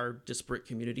our disparate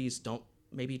communities don't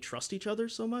maybe trust each other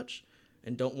so much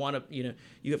and don't want to,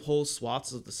 you have whole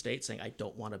swaths of the state saying, I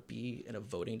don't want to be in a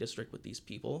voting district with these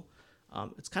people.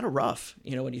 It's kind of rough,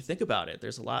 when you think about it.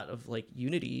 There's a lot of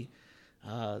unity,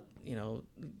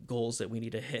 goals that we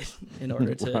need to hit in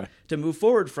order to move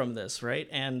forward from this, right?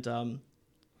 And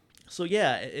so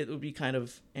yeah, it would be kind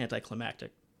of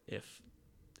anticlimactic if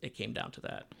it came down to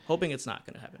that. Hoping it's not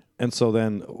going to happen. And so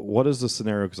then, what is the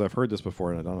scenario? Because I've heard this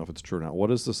before, and I don't know if it's true or not. What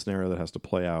is the scenario that has to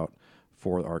play out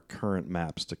for our current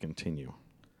maps to continue?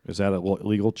 Is that a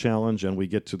legal challenge, and we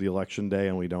get to the election day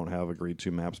and we don't have agreed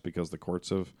to maps because the courts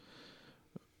have?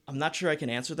 I'm not sure I can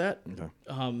answer that.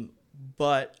 Okay.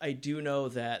 But I do know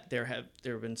that there have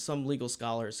been some legal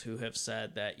scholars who have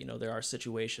said that there are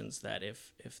situations that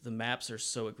if the maps are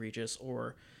so egregious,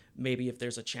 or maybe if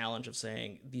there's a challenge of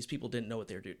saying these people didn't know what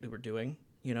they were doing,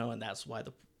 and that's why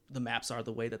the maps are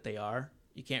the way that they are,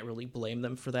 you can't really blame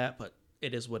them for that, but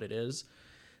it is what it is.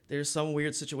 There's some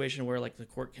weird situation where the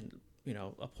court can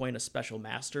appoint a special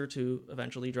master to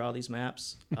eventually draw these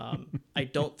maps. I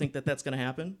don't think that that's going to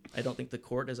happen. I don't think the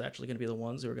court is actually going to be the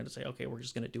ones who are going to say, okay, we're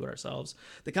just going to do it ourselves.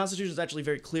 The Constitution is actually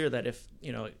very clear that if,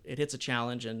 it hits a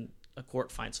challenge and a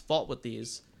court finds fault with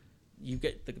these, you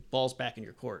get the balls back in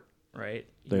your court, right?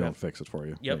 They don't fix it for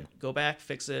you. Yep. Yeah. Go back,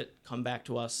 fix it, come back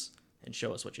to us and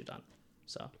show us what you've done.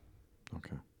 So.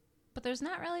 Okay. But there's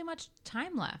not really much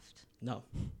time left. No.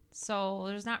 So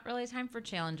there's not really time for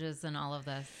challenges in all of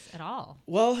this at all.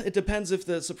 Well, it depends if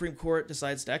the Supreme Court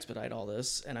decides to expedite all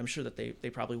this, and I'm sure that they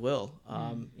probably will.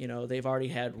 They've already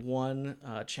had one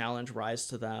challenge rise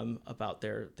to them about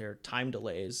their time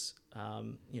delays.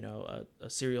 A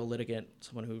serial litigant,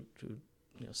 someone who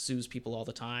sues people all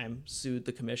the time, sued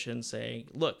the commission saying,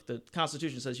 look, the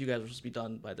Constitution says you guys are supposed to be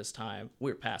done by this time.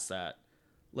 We're past that.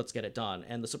 Let's get it done.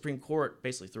 And the Supreme Court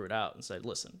basically threw it out and said,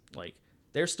 listen,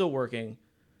 they're still working.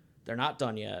 They're not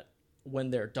done yet.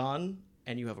 When they're done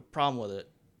and you have a problem with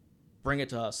it, bring it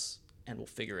to us and we'll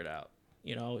figure it out.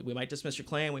 We might dismiss your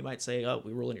claim. We might say, oh,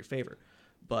 we rule in your favor.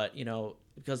 But,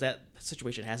 because that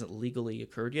situation hasn't legally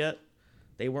occurred yet,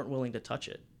 they weren't willing to touch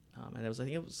it. And I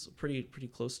think it was pretty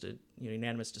close to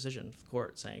unanimous decision of the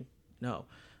court saying no.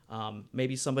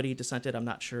 Maybe somebody dissented. I'm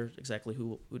not sure exactly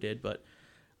who did, but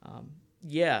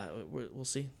yeah, we'll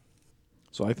see.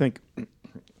 So I think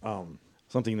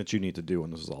something that you need to do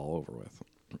when this is all over with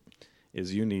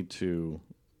is you need to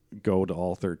go to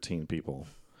all 13 people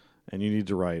and you need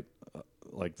to write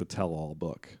the tell-all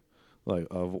book.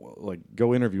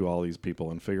 Go interview all these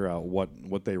people and figure out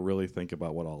what they really think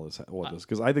about what this,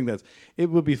 because I think it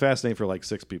would be fascinating for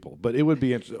 6 people, but it would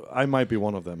be I might be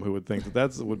one of them who would think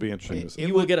that would be interesting.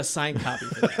 You will get a signed copy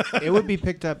for that. It would be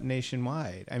picked up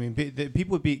nationwide. I mean,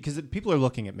 people would be, because people are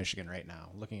looking at Michigan right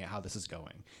now, looking at how this is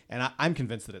going, and I'm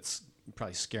convinced that it's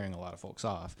probably scaring a lot of folks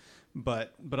off.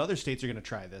 But other states are going to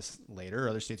try this later.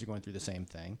 Other states are going through the same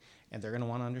thing, and they're going to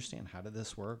want to understand, how did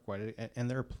this work? And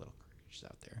there are political creatures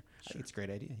out there. Sure. I think it's a great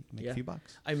idea. You can make a few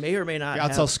bucks. I may or may not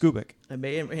outsell Skubik. I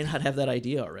may or may not have that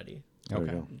idea already.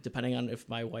 Okay. Depending on if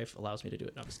my wife allows me to do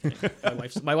it. No, I'm just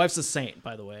kidding. my wife's a saint,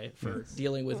 by the way, for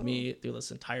dealing with me through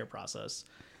this entire process.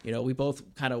 We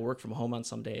both kind of work from home on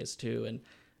some days too, and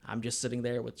I'm just sitting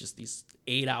there with just these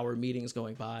 8-hour meetings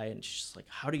going by, and she's like,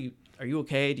 are you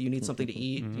okay? Do you need something to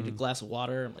eat? Do you need a glass of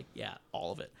water? I'm like, yeah,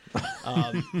 all of it.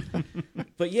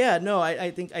 But yeah, no,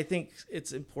 I think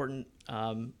it's important.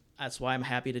 That's why I'm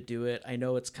happy to do it. I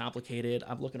know it's complicated.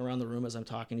 I'm looking around the room as I'm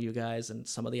talking to you guys, and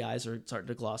some of the eyes are starting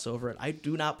to gloss over it. I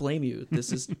do not blame you.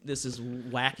 This is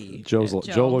wacky.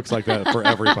 Joe looks like that for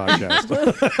every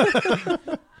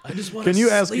podcast. I just want. Can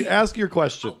you ask your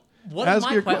question? What is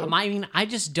my question? I mean, I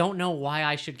just don't know why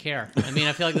I should care. I mean,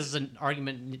 I feel like this is an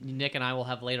argument Nick and I will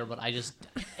have later, but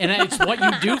and it's what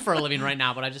you do for a living right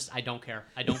now, but I don't care.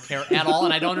 I don't care at all,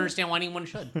 and I don't understand why anyone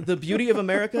should. The beauty of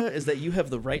America is that you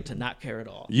have the right to not care at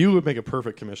all. You would make a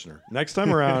perfect commissioner. Next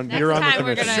time around, you're on the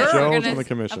commission. Joe's on the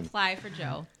commission. Apply for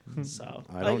Joe. So,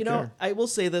 I don't care. I will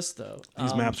say this though.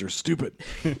 These maps are stupid.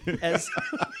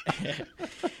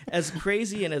 As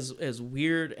crazy and as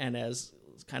weird and as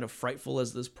kind of frightful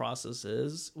as this process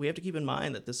is, we have to keep in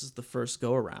mind that this is the first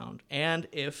go around, and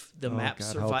if the maps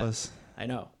survive, I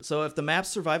know. So if the maps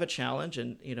survive a challenge,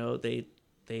 and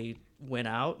they went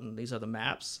out and these are the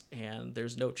maps, and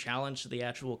there's no challenge to the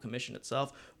actual commission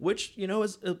itself, which,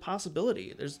 is a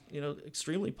possibility. There's,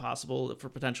 extremely possible for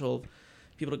potential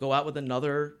people to go out with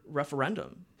another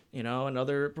referendum,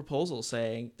 another proposal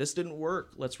saying this didn't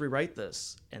work, let's rewrite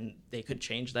this. And they could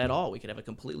change that all. We could have a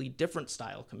completely different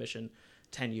style commission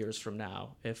 10 years from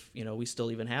now if, we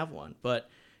still even have one. But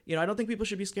I don't think people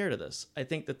should be scared of this. I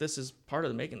think that this is part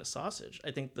of making the sausage.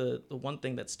 I think the one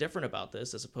thing that's different about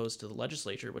this, as opposed to the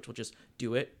legislature, which will just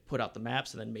do it, put out the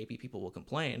maps, and then maybe people will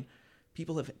complain,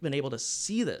 people have been able to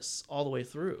see this all the way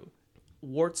through,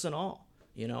 warts and all,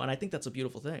 and I think that's a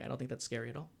beautiful thing. I don't think that's scary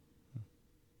at all.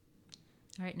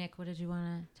 All right, Nick, what did you want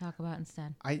to talk about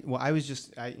instead? I was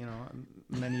just,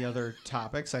 many other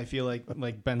topics. I feel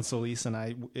like Ben Solis and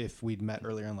I, if we'd met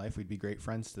earlier in life, we'd be great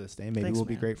friends to this day. Maybe we'll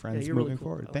be great friends you're moving really cool.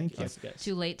 forward. I Thank like you. us guys.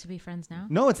 Too late to be friends now?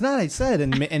 No, it's not. I said,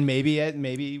 and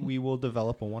maybe we will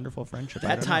develop a wonderful friendship.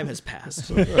 That time has passed.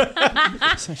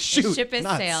 Shoot, The ship has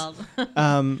nuts.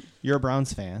 sailed. You're a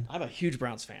Browns fan. I'm a huge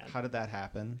Browns fan. How did that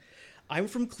happen? I'm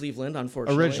from Cleveland,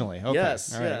 unfortunately. Originally, okay.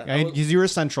 Yes, all right. yeah. Because you were a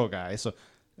Central guy, so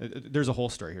there's a whole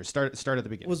story here. Start at the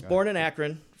beginning. Was born in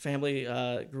Akron. Family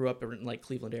grew up in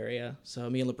Cleveland area. So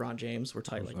me and LeBron James were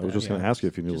tight like that. I was just going to ask you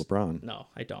if you knew LeBron. No,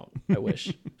 I don't. I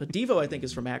wish. But Devo, I think,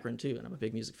 is from Akron too, and I'm a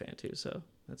big music fan too. So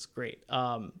that's great.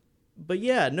 But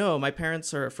yeah, no, my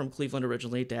parents are from Cleveland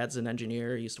originally. Dad's an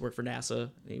engineer. He used to work for NASA.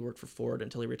 He worked for Ford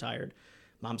until he retired.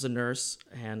 Mom's a nurse,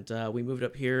 and we moved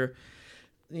up here.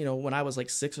 When I was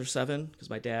 6 or 7, because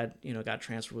my dad, got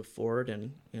transferred with Ford,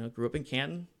 and grew up in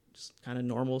Canton. Just kind of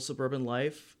normal suburban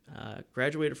life.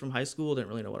 Graduated from high school, didn't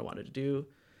really know what I wanted to do.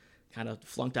 Kind of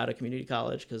flunked out of community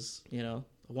college because, I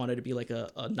wanted to be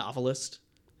a novelist,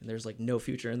 and there's no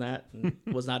future in that, and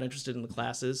was not interested in the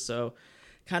classes. So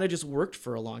kind of just worked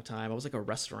for a long time. I was a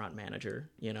restaurant manager,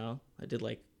 I did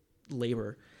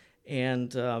labor.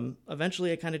 And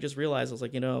eventually I kind of just realized, I was I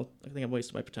think I'm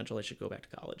wasting my potential. I should go back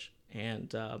to college.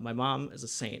 And my mom is a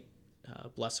saint,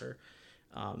 bless her.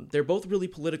 They're both really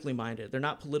politically minded. They're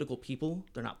not political people.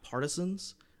 They're not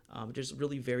partisans. Just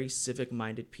really very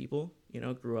civic-minded people.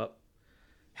 Grew up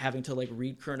having to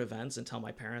read current events and tell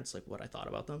my parents what I thought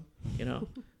about them.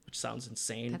 Which sounds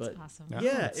insane, That's but awesome.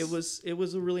 yeah, it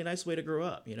was a really nice way to grow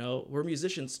up. We're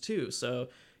musicians too, so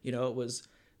it was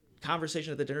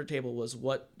conversation at the dinner table was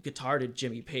what guitar did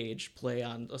Jimmy Page play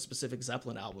on a specific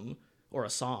Zeppelin album. Or a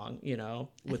song,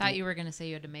 I thought you were going to say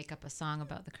you had to make up a song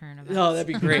about the current events. No, that'd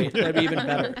be great. That'd be even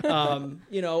better.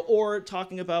 Or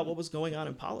talking about what was going on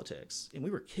in politics. And we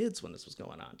were kids when this was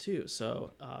going on, too.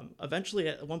 So eventually,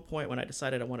 at one point, when I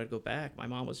decided I wanted to go back, my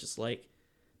mom was just like,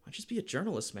 why don't you just be a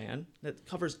journalist, man? That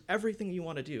covers everything you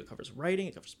want to do. It covers writing.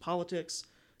 It covers politics.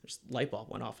 Just light bulb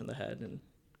went off in the head and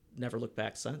never looked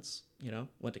back since.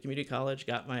 Went to community college,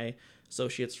 got my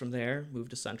associates from there, moved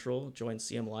to Central, joined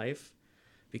CM Life.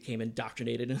 Became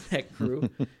indoctrinated in that crew,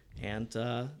 and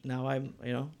now I'm,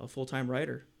 a full-time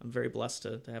writer. I'm very blessed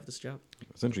to have this job.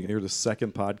 It's interesting. You're the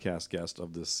second podcast guest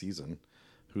of this season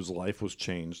whose life was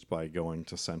changed by going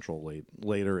to Central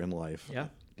later in life. Yeah.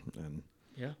 And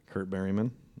Yeah. Kurt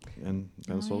Berryman and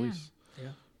Ben Solis. Yeah.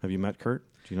 Have you met Kurt?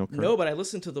 Do you know Kurt? No, but I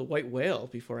listened to the White Whale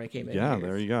before I came in. Yeah, here.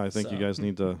 there you go. I think you guys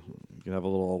need to have a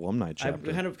little alumni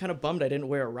chapter. I'm kind of bummed I didn't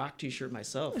wear a rock T-shirt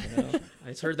myself.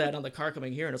 I heard that on the car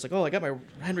coming here, and it's I got my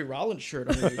Henry Rollins shirt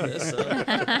underneath this.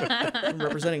 I'm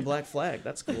representing Black Flag.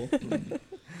 That's cool.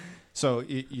 So,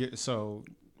 so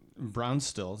Brown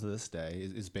still to this day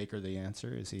is Baker the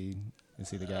answer? Is he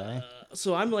the guy?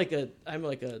 So I'm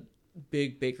a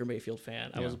big Baker Mayfield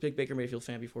fan. I was a big Baker Mayfield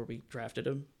fan before we drafted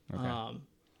him. Okay.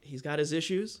 He's got his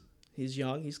issues. He's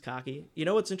young. He's cocky.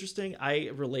 What's interesting? I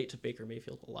relate to Baker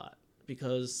Mayfield a lot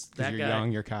because that you're guy.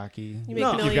 Young, you're cocky. You make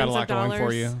millions you've got a lot of dollars going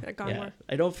for you. at Gongwer. Yeah,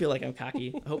 I don't feel like I'm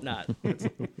cocky. I hope not.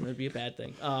 That'd be a bad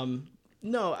thing.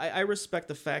 No, I respect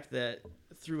the fact that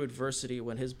through adversity,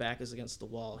 when his back is against the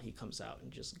wall, he comes out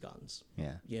and just guns.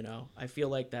 Yeah. I feel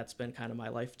like that's been kind of my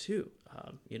life too.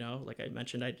 Like I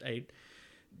mentioned, I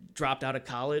dropped out of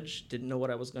college, didn't know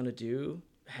what I was going to do.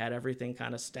 Had everything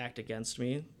kind of stacked against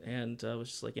me, and was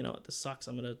just like, what, this sucks.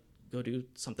 I'm gonna go do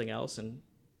something else and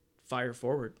fire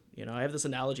forward. I have this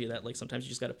analogy that sometimes you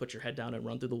just got to put your head down and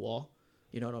run through the wall.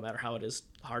 No matter how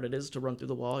hard it is to run through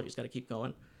the wall, you just got to keep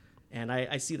going. And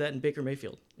I see that in Baker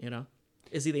Mayfield.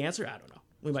 Is he the answer? I don't know.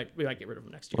 We might get rid of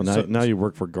him next year. Well, now you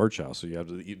work for Garchow, so you have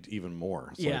to eat even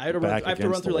more. It's I have to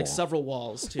run through several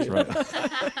walls too. Right.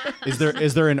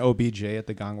 Is there an OBJ at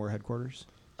the Gongwer headquarters?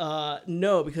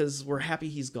 No, because we're happy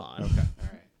he's gone. Okay. All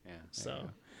right. Yeah. So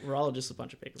We're all just a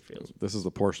bunch of Bakerfields. This is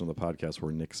the portion of the podcast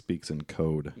where Nick speaks in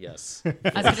code. Yes. I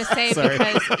was going to say,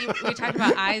 because we talked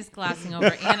about eyes glossing over.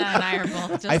 Anna and I are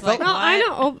both just like, No, I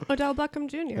know Odell Beckham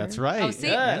Jr. That's right. Oh, see,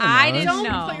 Yeah. I didn't Don't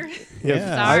know. put your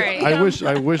Yeah. Sorry. I wish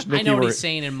Nikki I know what were. he's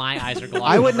saying, and my eyes are glowing.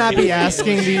 I would not be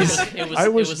asking these.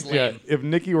 It was lame. If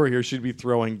Nikki were here, she'd be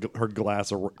throwing her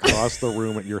glass across the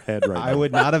room at your head right now. I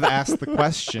would not have asked the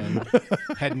question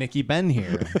had Nikki been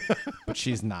here, but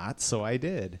she's not, so I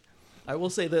did. I will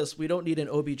say this: we don't need an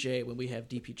OBJ when we have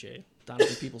DPJ,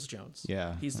 Donovan Peoples-Jones.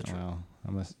 Yeah, he's the truth. Well,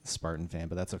 I'm a Spartan fan,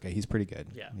 but that's okay. He's pretty good.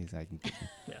 Yeah. I can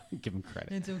Yeah. give him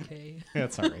credit. It's okay.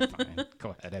 That's all right. Fine.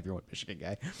 Go ahead. Everyone, Michigan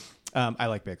guy. I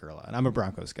like Baker a lot. I'm a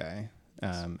Broncos guy,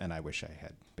 and I wish I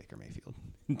had Baker Mayfield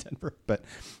in Denver. But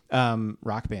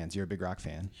rock bands, you're a big rock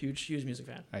fan. Huge music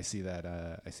fan. I see that.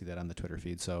 I see that on the Twitter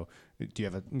feed. So, do you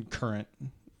have a current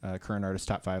artist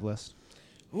top 5 list?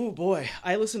 Oh boy,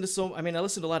 I listen to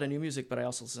a lot of new music, but I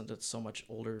also listen to so much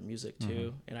older music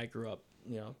too. And I grew up,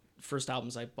 first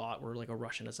albums I bought were like a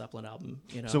Rush and a Zeppelin album.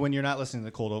 So when you're not listening to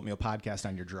the Cold Oatmeal podcast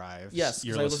on your drive, Yes,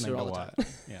 you're 'cause I listen listening to to it all the what?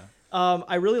 Yeah.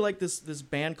 I really like this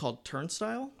band called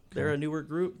Turnstile. They're a newer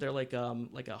group. They're like a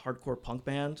hardcore punk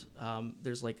band.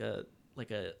 There's like a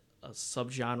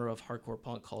subgenre of hardcore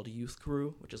punk called Youth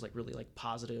Crew, which is like really like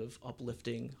positive,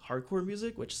 uplifting hardcore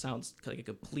music, which sounds like a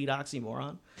complete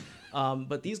oxymoron.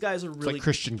 But these guys are It's really like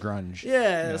Christian grunge.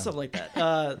 yeah, something like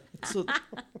that. So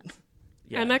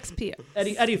yeah. NXP.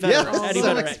 Eddie Vedder, Yes. Eddie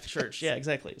Vedder at church. Yeah,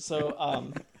 exactly.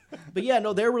 So, but yeah,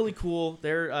 no, they're really cool.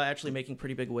 They're actually making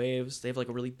pretty big waves. They have like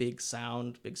a really big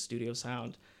sound, big studio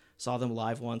sound. Saw them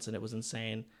live once and it was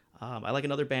insane. I like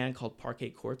another band called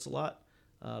Parquet Courts a lot.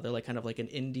 They're like kind of like an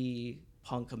indie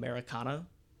punk Americana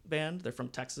band. They're from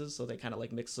Texas, so they kind of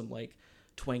like mix some like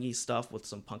twangy stuff with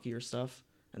some punkier stuff.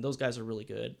 And those guys are really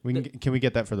good. Can we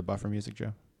get that for the buffer music,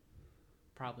 Joe?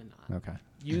 Probably not. Okay.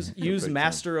 Use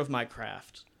Master of My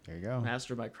Craft. There you go.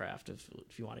 Master of My Craft if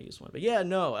you want to use one. But yeah,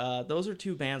 no, those are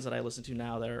two bands that I listen to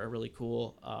now that are really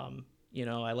cool.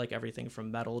 I like everything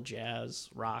from metal, jazz,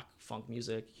 rock, funk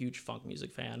music. Huge funk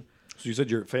music fan. So you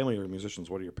said your family are musicians.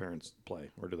 What do your parents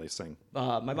play, or do they sing?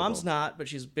 My mom's not, but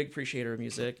she's a big appreciator of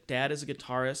music. Dad is a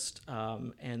guitarist,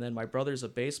 and then my brother's a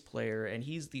bass player, and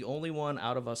he's the only one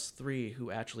out of us three who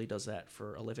actually does that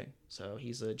for a living. So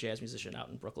he's a jazz musician out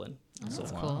in Brooklyn.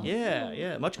 That's cool.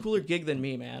 Yeah, much cooler gig than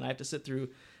me, man. I have to sit through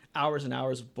hours and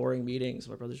hours of boring meetings.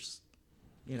 My brother's just,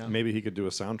 Maybe he could do a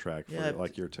soundtrack for Yeah.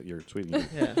 like your tweeting.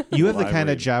 Yeah. You have the Live kind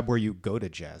of read. job where you go to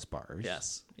jazz bars.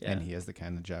 Yes. Yeah. And he has the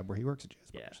kind of job where he works at jazz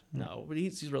Yeah, bars. no, but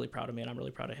he's really proud of me, and I'm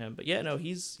really proud of him. But yeah, no,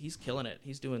 he's killing it.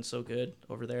 He's doing so good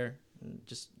over there, and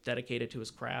just dedicated to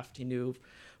his craft. He knew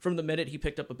from the minute he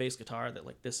picked up a bass guitar that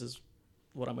like this is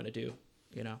what I'm gonna do.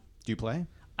 Do you play?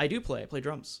 I do play. I play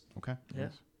drums. Okay. Yeah.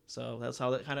 So that's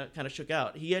how that kind of shook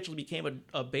out. He actually became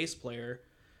a bass player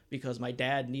because my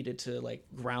dad needed to like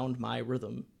ground my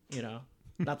rhythm.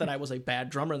 Not that I was a bad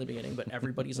drummer in the beginning, but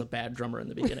everybody's a bad drummer in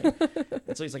the beginning.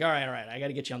 And so he's like, all right, I got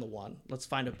to get you on the one. Let's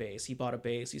find a bass. He bought a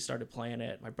bass. He started playing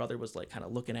it. My brother was like kind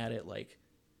of looking at it like,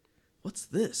 what's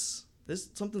this?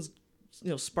 Something's,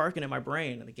 sparking in my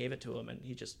brain. And they gave it to him and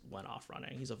he just went off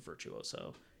running. He's a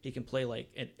virtuoso. He can play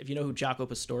like, and if you know who Jaco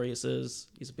Pastorius is,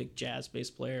 he's a big jazz bass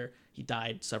player. He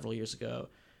died several years ago.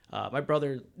 My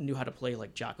brother knew how to play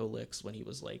like Jaco licks when he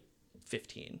was like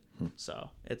 15. So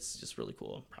it's just really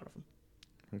cool. I'm proud of him.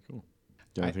 Very cool.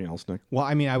 Got anything else, Nick? Well,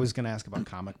 I mean, I was going to ask about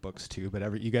comic books too,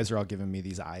 but you guys are all giving me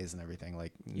these eyes and everything.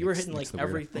 Like You were hitting Nick's like the weirdo.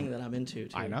 everything that I'm into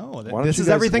too. I know. Why don't This you is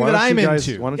guys- everything why that don't you I'm guys-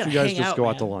 into. Why don't you Gotta guys hang just out, go out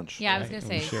man. to lunch? Yeah, I was Right,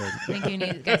 gonna we say. should. I think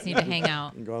you guys need to hang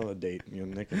out. Go on a date.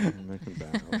 Nick and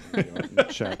Ben.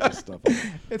 Chat this stuff.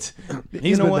 It's He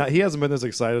hasn't been this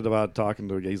excited about talking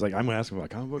to a guy. He's like, I'm asking about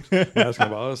comic books. I'm asking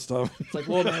about other stuff. It's like,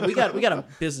 well, man, we got a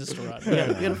business to run. We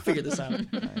got to figure this out. I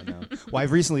know. Well,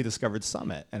 I've recently discovered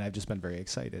Summit, and I've just been very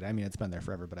excited. I mean, it's been there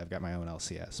forever, but I've got my own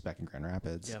LCS back in Grand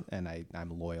Rapids, Yep. and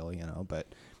I'm loyal, but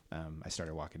I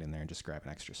started walking in there and just grabbing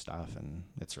extra stuff, and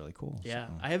it's really cool. Yeah,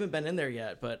 so. I haven't been in there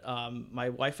yet, but my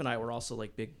wife and I were also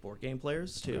like big board game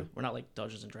players too. Okay. We're not like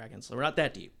Dungeons and Dragons, so we're not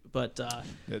that deep. But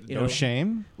no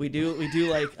shame. We do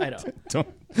like I know. Don't.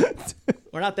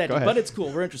 We're not that Go deep, ahead. but it's cool.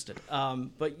 We're interested.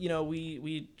 But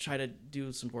we try to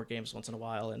do some board games once in a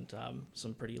while, and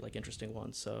some pretty like interesting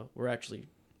ones. So we're actually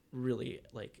really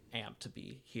like amped to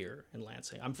be here in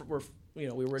Lansing. We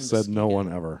were in Said no Muskegon.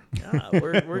 one ever. Yeah,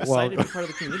 we're excited to be part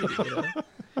of the community.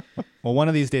 Well, one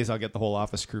of these days I'll get the whole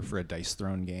office crew for a dice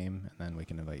throne game, and then we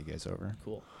can invite you guys over.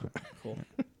 Cool.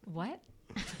 What?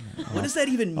 What does that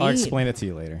even mean? I'll explain it to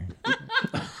you later.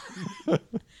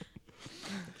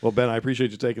 Well, Ben, I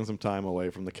appreciate you taking some time away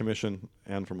from the commission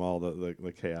and from all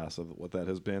the chaos of what that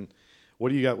has been. What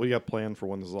do you got? What do you got planned for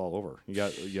when this is all over? You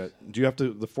got. Do you have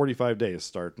to? The 45 days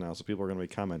start now, so people are going to be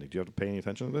commenting. Do you have to pay any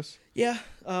attention to this? Yeah,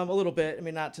 a little bit. I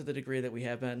mean, not to the degree that we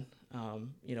have been.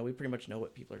 We pretty much know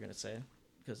what people are going to say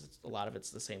because a lot of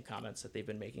it's the same comments that they've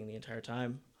been making the entire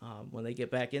time. When they get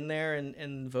back in there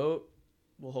and vote,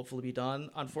 we'll hopefully be done.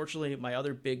 Unfortunately, my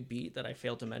other big beat that I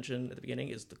failed to mention at the beginning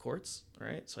is the courts,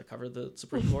 right? So I covered the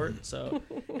Supreme Court. So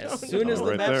as soon as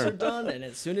the maps are done and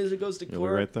as soon as it goes to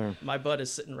court, right there. my butt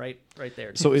is sitting right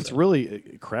there. So it's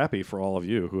really crappy for all of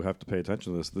you who have to pay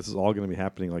attention to this. This is all going to be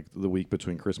happening like the week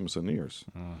between Christmas and New Year's.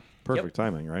 Perfect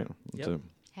timing, right? Yep.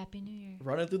 Happy New Year.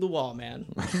 Running through the wall, man.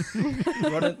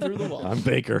 Running through the wall. I'm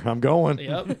Baker. I'm going.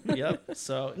 Yep.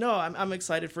 So no, I'm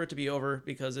excited for it to be over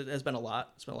because it has been a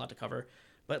lot. It's been a lot to cover.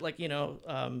 But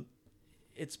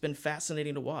it's been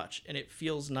fascinating to watch, and it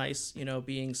feels nice,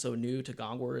 being so new to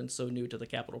Gongwer and so new to the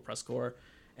Capitol Press Corps,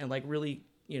 and like really,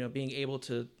 being able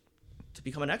to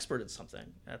become an expert in something.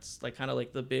 That's like kind of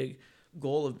like the big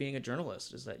goal of being a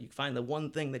journalist is that you find the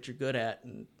one thing that you're good at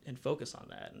and focus on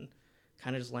that. And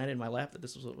kind of just landed in my lap that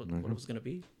this was what it was going to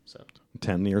be. So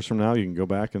 10 years from now, you can go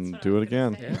back and do it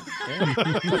again. Yeah.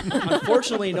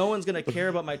 Unfortunately, no one's going to care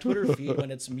about my Twitter feed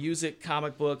when it's music,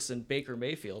 comic books, and Baker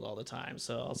Mayfield all the time.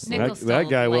 So I'll see. That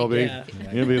guy will be. Yeah.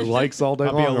 He'll be likes all day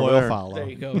I'll long. be a over loyal there. follow. There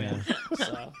you go, man.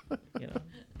 So,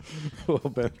 Well,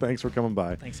 Ben, thanks for coming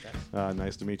by. Thanks, guys.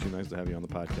 Nice to meet you. Nice to have you on the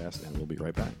podcast, and we'll be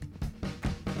right back.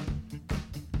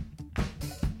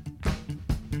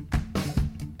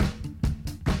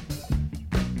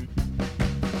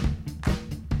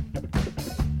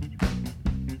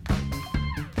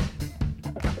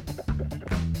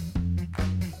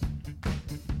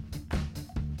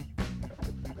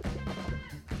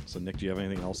 So, Nick, do you have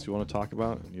anything else you want to talk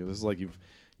about? This is like you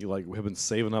have been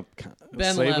saving up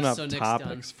Ben saving left, up so Nick's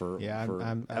topics done.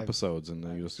 for episodes, and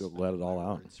then you just let it all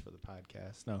out for the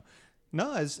podcast.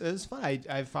 No, it's fun.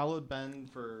 I've followed Ben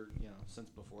for since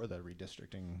before the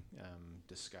redistricting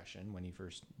discussion when he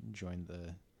first joined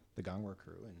the Gongwer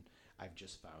crew, and I've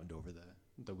just found over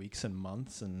the weeks and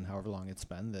months and however long it's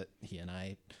been that he and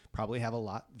I probably have a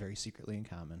lot very secretly in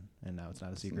common, and now it's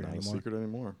not a secret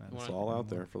anymore. It's all out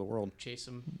there for the world. Chase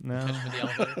him. No. Catch him in the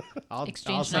elevator.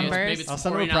 Exchange send him- numbers. Maybe it's I'll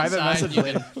send him a pouring private outside, message you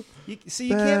later.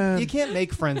 can- You can't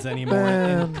make friends anymore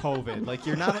in COVID. Like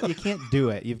you can't do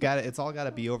it. It's all got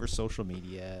to be over social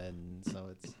media, and so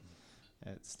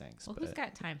it stinks. Well, but who's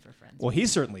got time for friends? well, he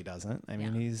certainly doesn't. I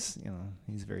mean, Yeah.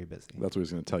 he's very busy. That's what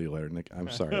he's going to tell you later, Nick. I'm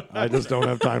sorry. I just don't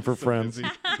have time for friends.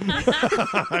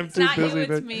 I'm It's too not busy. you, it's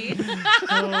Nick. me.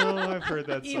 Oh, I've heard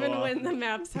that Even when the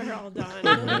maps are all done.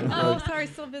 Oh, sorry,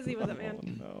 still busy with it,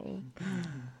 man. No.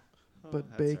 But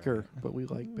that's Baker. all right. But we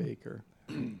like Baker.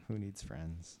 Who needs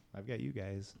friends? I've got you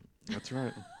guys. That's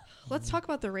right. Let's talk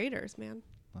about the Raiders, man.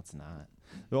 Let's not.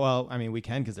 Well, I mean, we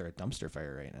can because they're a dumpster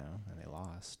fire right now, and they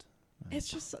lost. It's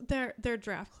just their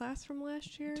draft class from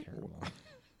last year. Terrible.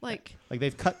 Like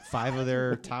They've cut 5 of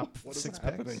their top 6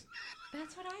 happening? picks.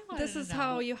 That's what I wanted this is to know.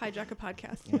 how you hijack a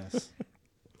podcast. Yes.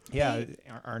 Yeah,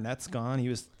 Arnett's gone. He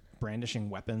was brandishing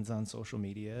weapons on social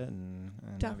media, and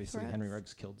Death obviously threats. Henry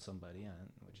Ruggs killed somebody,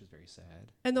 which is very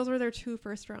sad. And those were their 2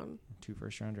 first-round. 2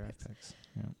 first-round draft picks.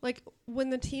 Yeah. Like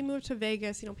when the team moved to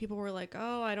Vegas, people were like,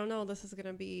 "Oh, I don't know, this is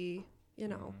gonna be,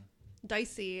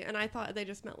 dicey." And I thought they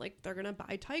just meant like they're gonna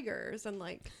buy tigers and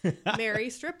like marry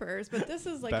strippers, but this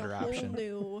is like Better a whole option.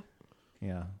 new.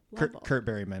 Yeah. Level. Kurt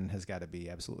Berryman has got to be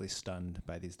absolutely stunned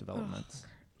by these developments.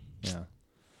 Yeah.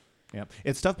 Yeah.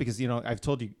 It's tough because, I've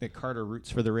told you that Carter roots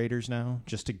for the Raiders now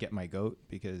just to get my goat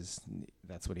because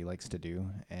that's what he likes to do.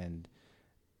 And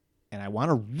I want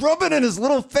to rub it in his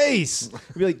little face.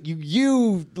 Be like,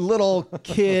 you little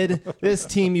kid, this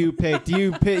team you picked,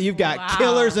 you've got Wow.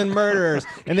 killers and murderers,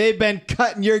 and they've been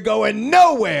cut, and you're going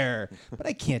nowhere. But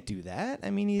I can't do that. I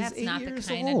mean, he's That's 8 not the years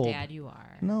kind old. of dad you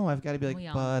are. No, I've got to be We like,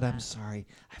 all know bud, I'm that. sorry.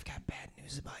 I've got bad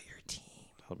news about your team.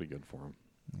 That'll be good for him.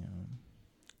 Yeah.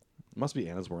 Must be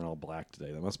Anna's wearing all black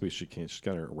today. That must be she's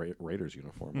got her Raiders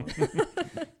uniform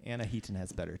on. Anna Heaton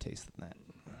has better taste than that.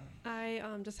 I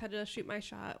just had to shoot my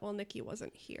shot while Nikki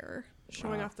wasn't here,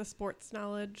 showing Wow. off the sports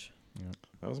knowledge.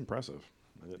 That was impressive.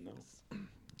 I didn't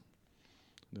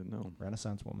know.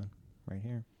 Renaissance woman, right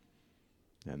here.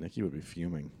 Yeah, Nikki would be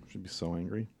fuming. She'd be so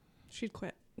angry. She'd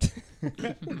quit.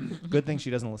 Good thing she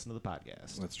doesn't listen to the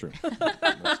podcast. That's true.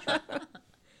 That's true.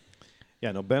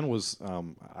 Yeah, no, Ben was.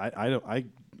 I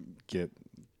get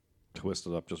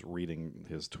twisted up just reading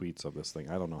his tweets of this thing.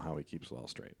 I don't know how he keeps it all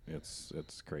straight. It's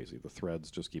crazy. The threads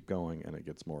just keep going, and it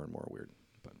gets more and more weird.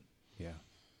 But Yeah.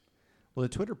 Well, the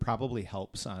Twitter probably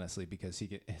helps, honestly, because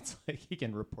it's like he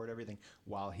can report everything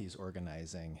while he's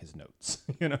organizing his notes.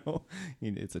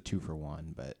 It's a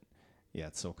 2-for-1, but yeah,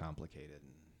 it's so complicated.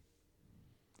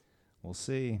 We'll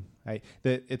see.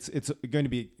 It's going to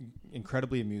be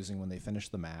incredibly amusing when they finish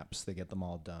the maps. They get them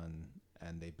all done,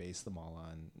 and they base them all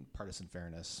on partisan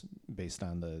fairness based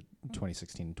on the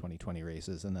 2016 and 2020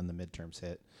 races, and then the midterms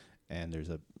hit, and there's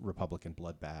a Republican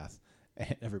bloodbath,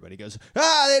 and everybody goes,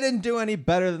 they didn't do any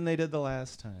better than they did the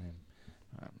last time.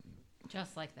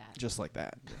 Just like that. Just like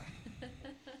that.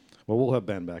 Well, we'll have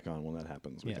Ben back on when that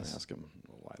happens. We Yes. can ask him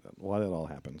why that all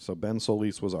happened. So Ben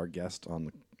Solis was our guest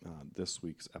on this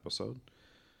week's episode.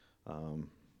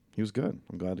 He was good.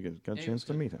 I'm glad to got a chance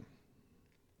to meet him.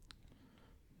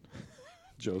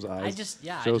 Joe's eyes.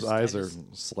 Joe's eyes are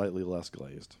slightly less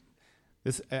glazed.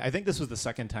 I think this was the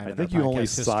second time. I in think our you only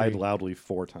podcast sighed history loudly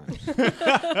 4 times.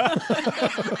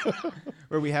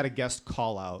 where we had a guest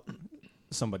call out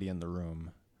somebody in the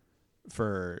room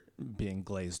for being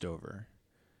glazed over.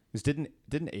 Didn't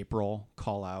April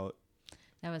call out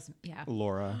That was, yeah.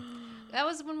 Laura? That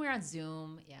was when we were on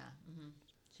Zoom. Yeah.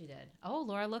 She did. Oh,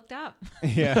 Laura looked up.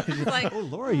 Yeah. Like, oh,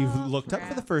 Laura, you've looked up crap.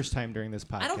 for the first time during this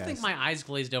podcast. I don't think my eyes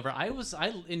glazed over. I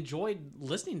enjoyed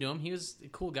listening to him. He was a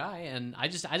cool guy, and I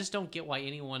just don't get why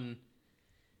anyone.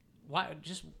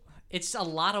 It's a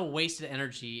lot of wasted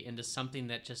energy into something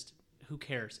that just, who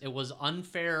cares? It was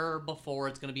unfair before.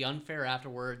 It's going to be unfair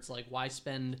afterwards. Like, why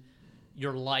spend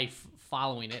your life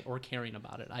following it or caring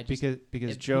about it?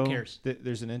 Because Joe,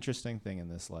 there's an interesting thing in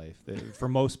this life that for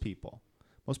most people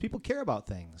care about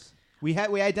things. We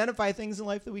identify things in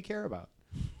life that we care about.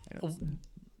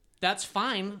 That's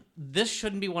fine. This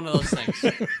shouldn't be one of those things.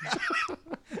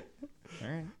 All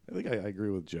right. I think I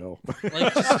agree with Joe.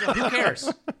 Like, just, who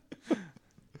cares?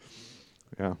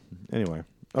 Yeah. Anyway.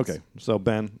 Okay. So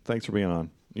Ben, thanks for being on.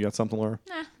 You got something, Laura?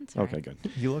 nah, it's all Okay, right. good.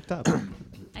 You looked up.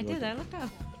 I did. I looked up.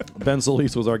 Ben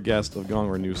Solis was our guest of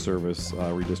Gongor News Service,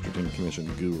 Redistricting Commission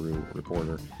guru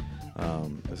reporter.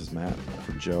 This is Matt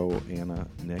for Joe, Anna,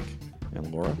 Nick,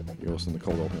 and Laura. You're listening to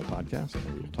Cold Oatmeal Podcast,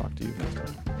 and we will talk to you next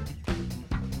time.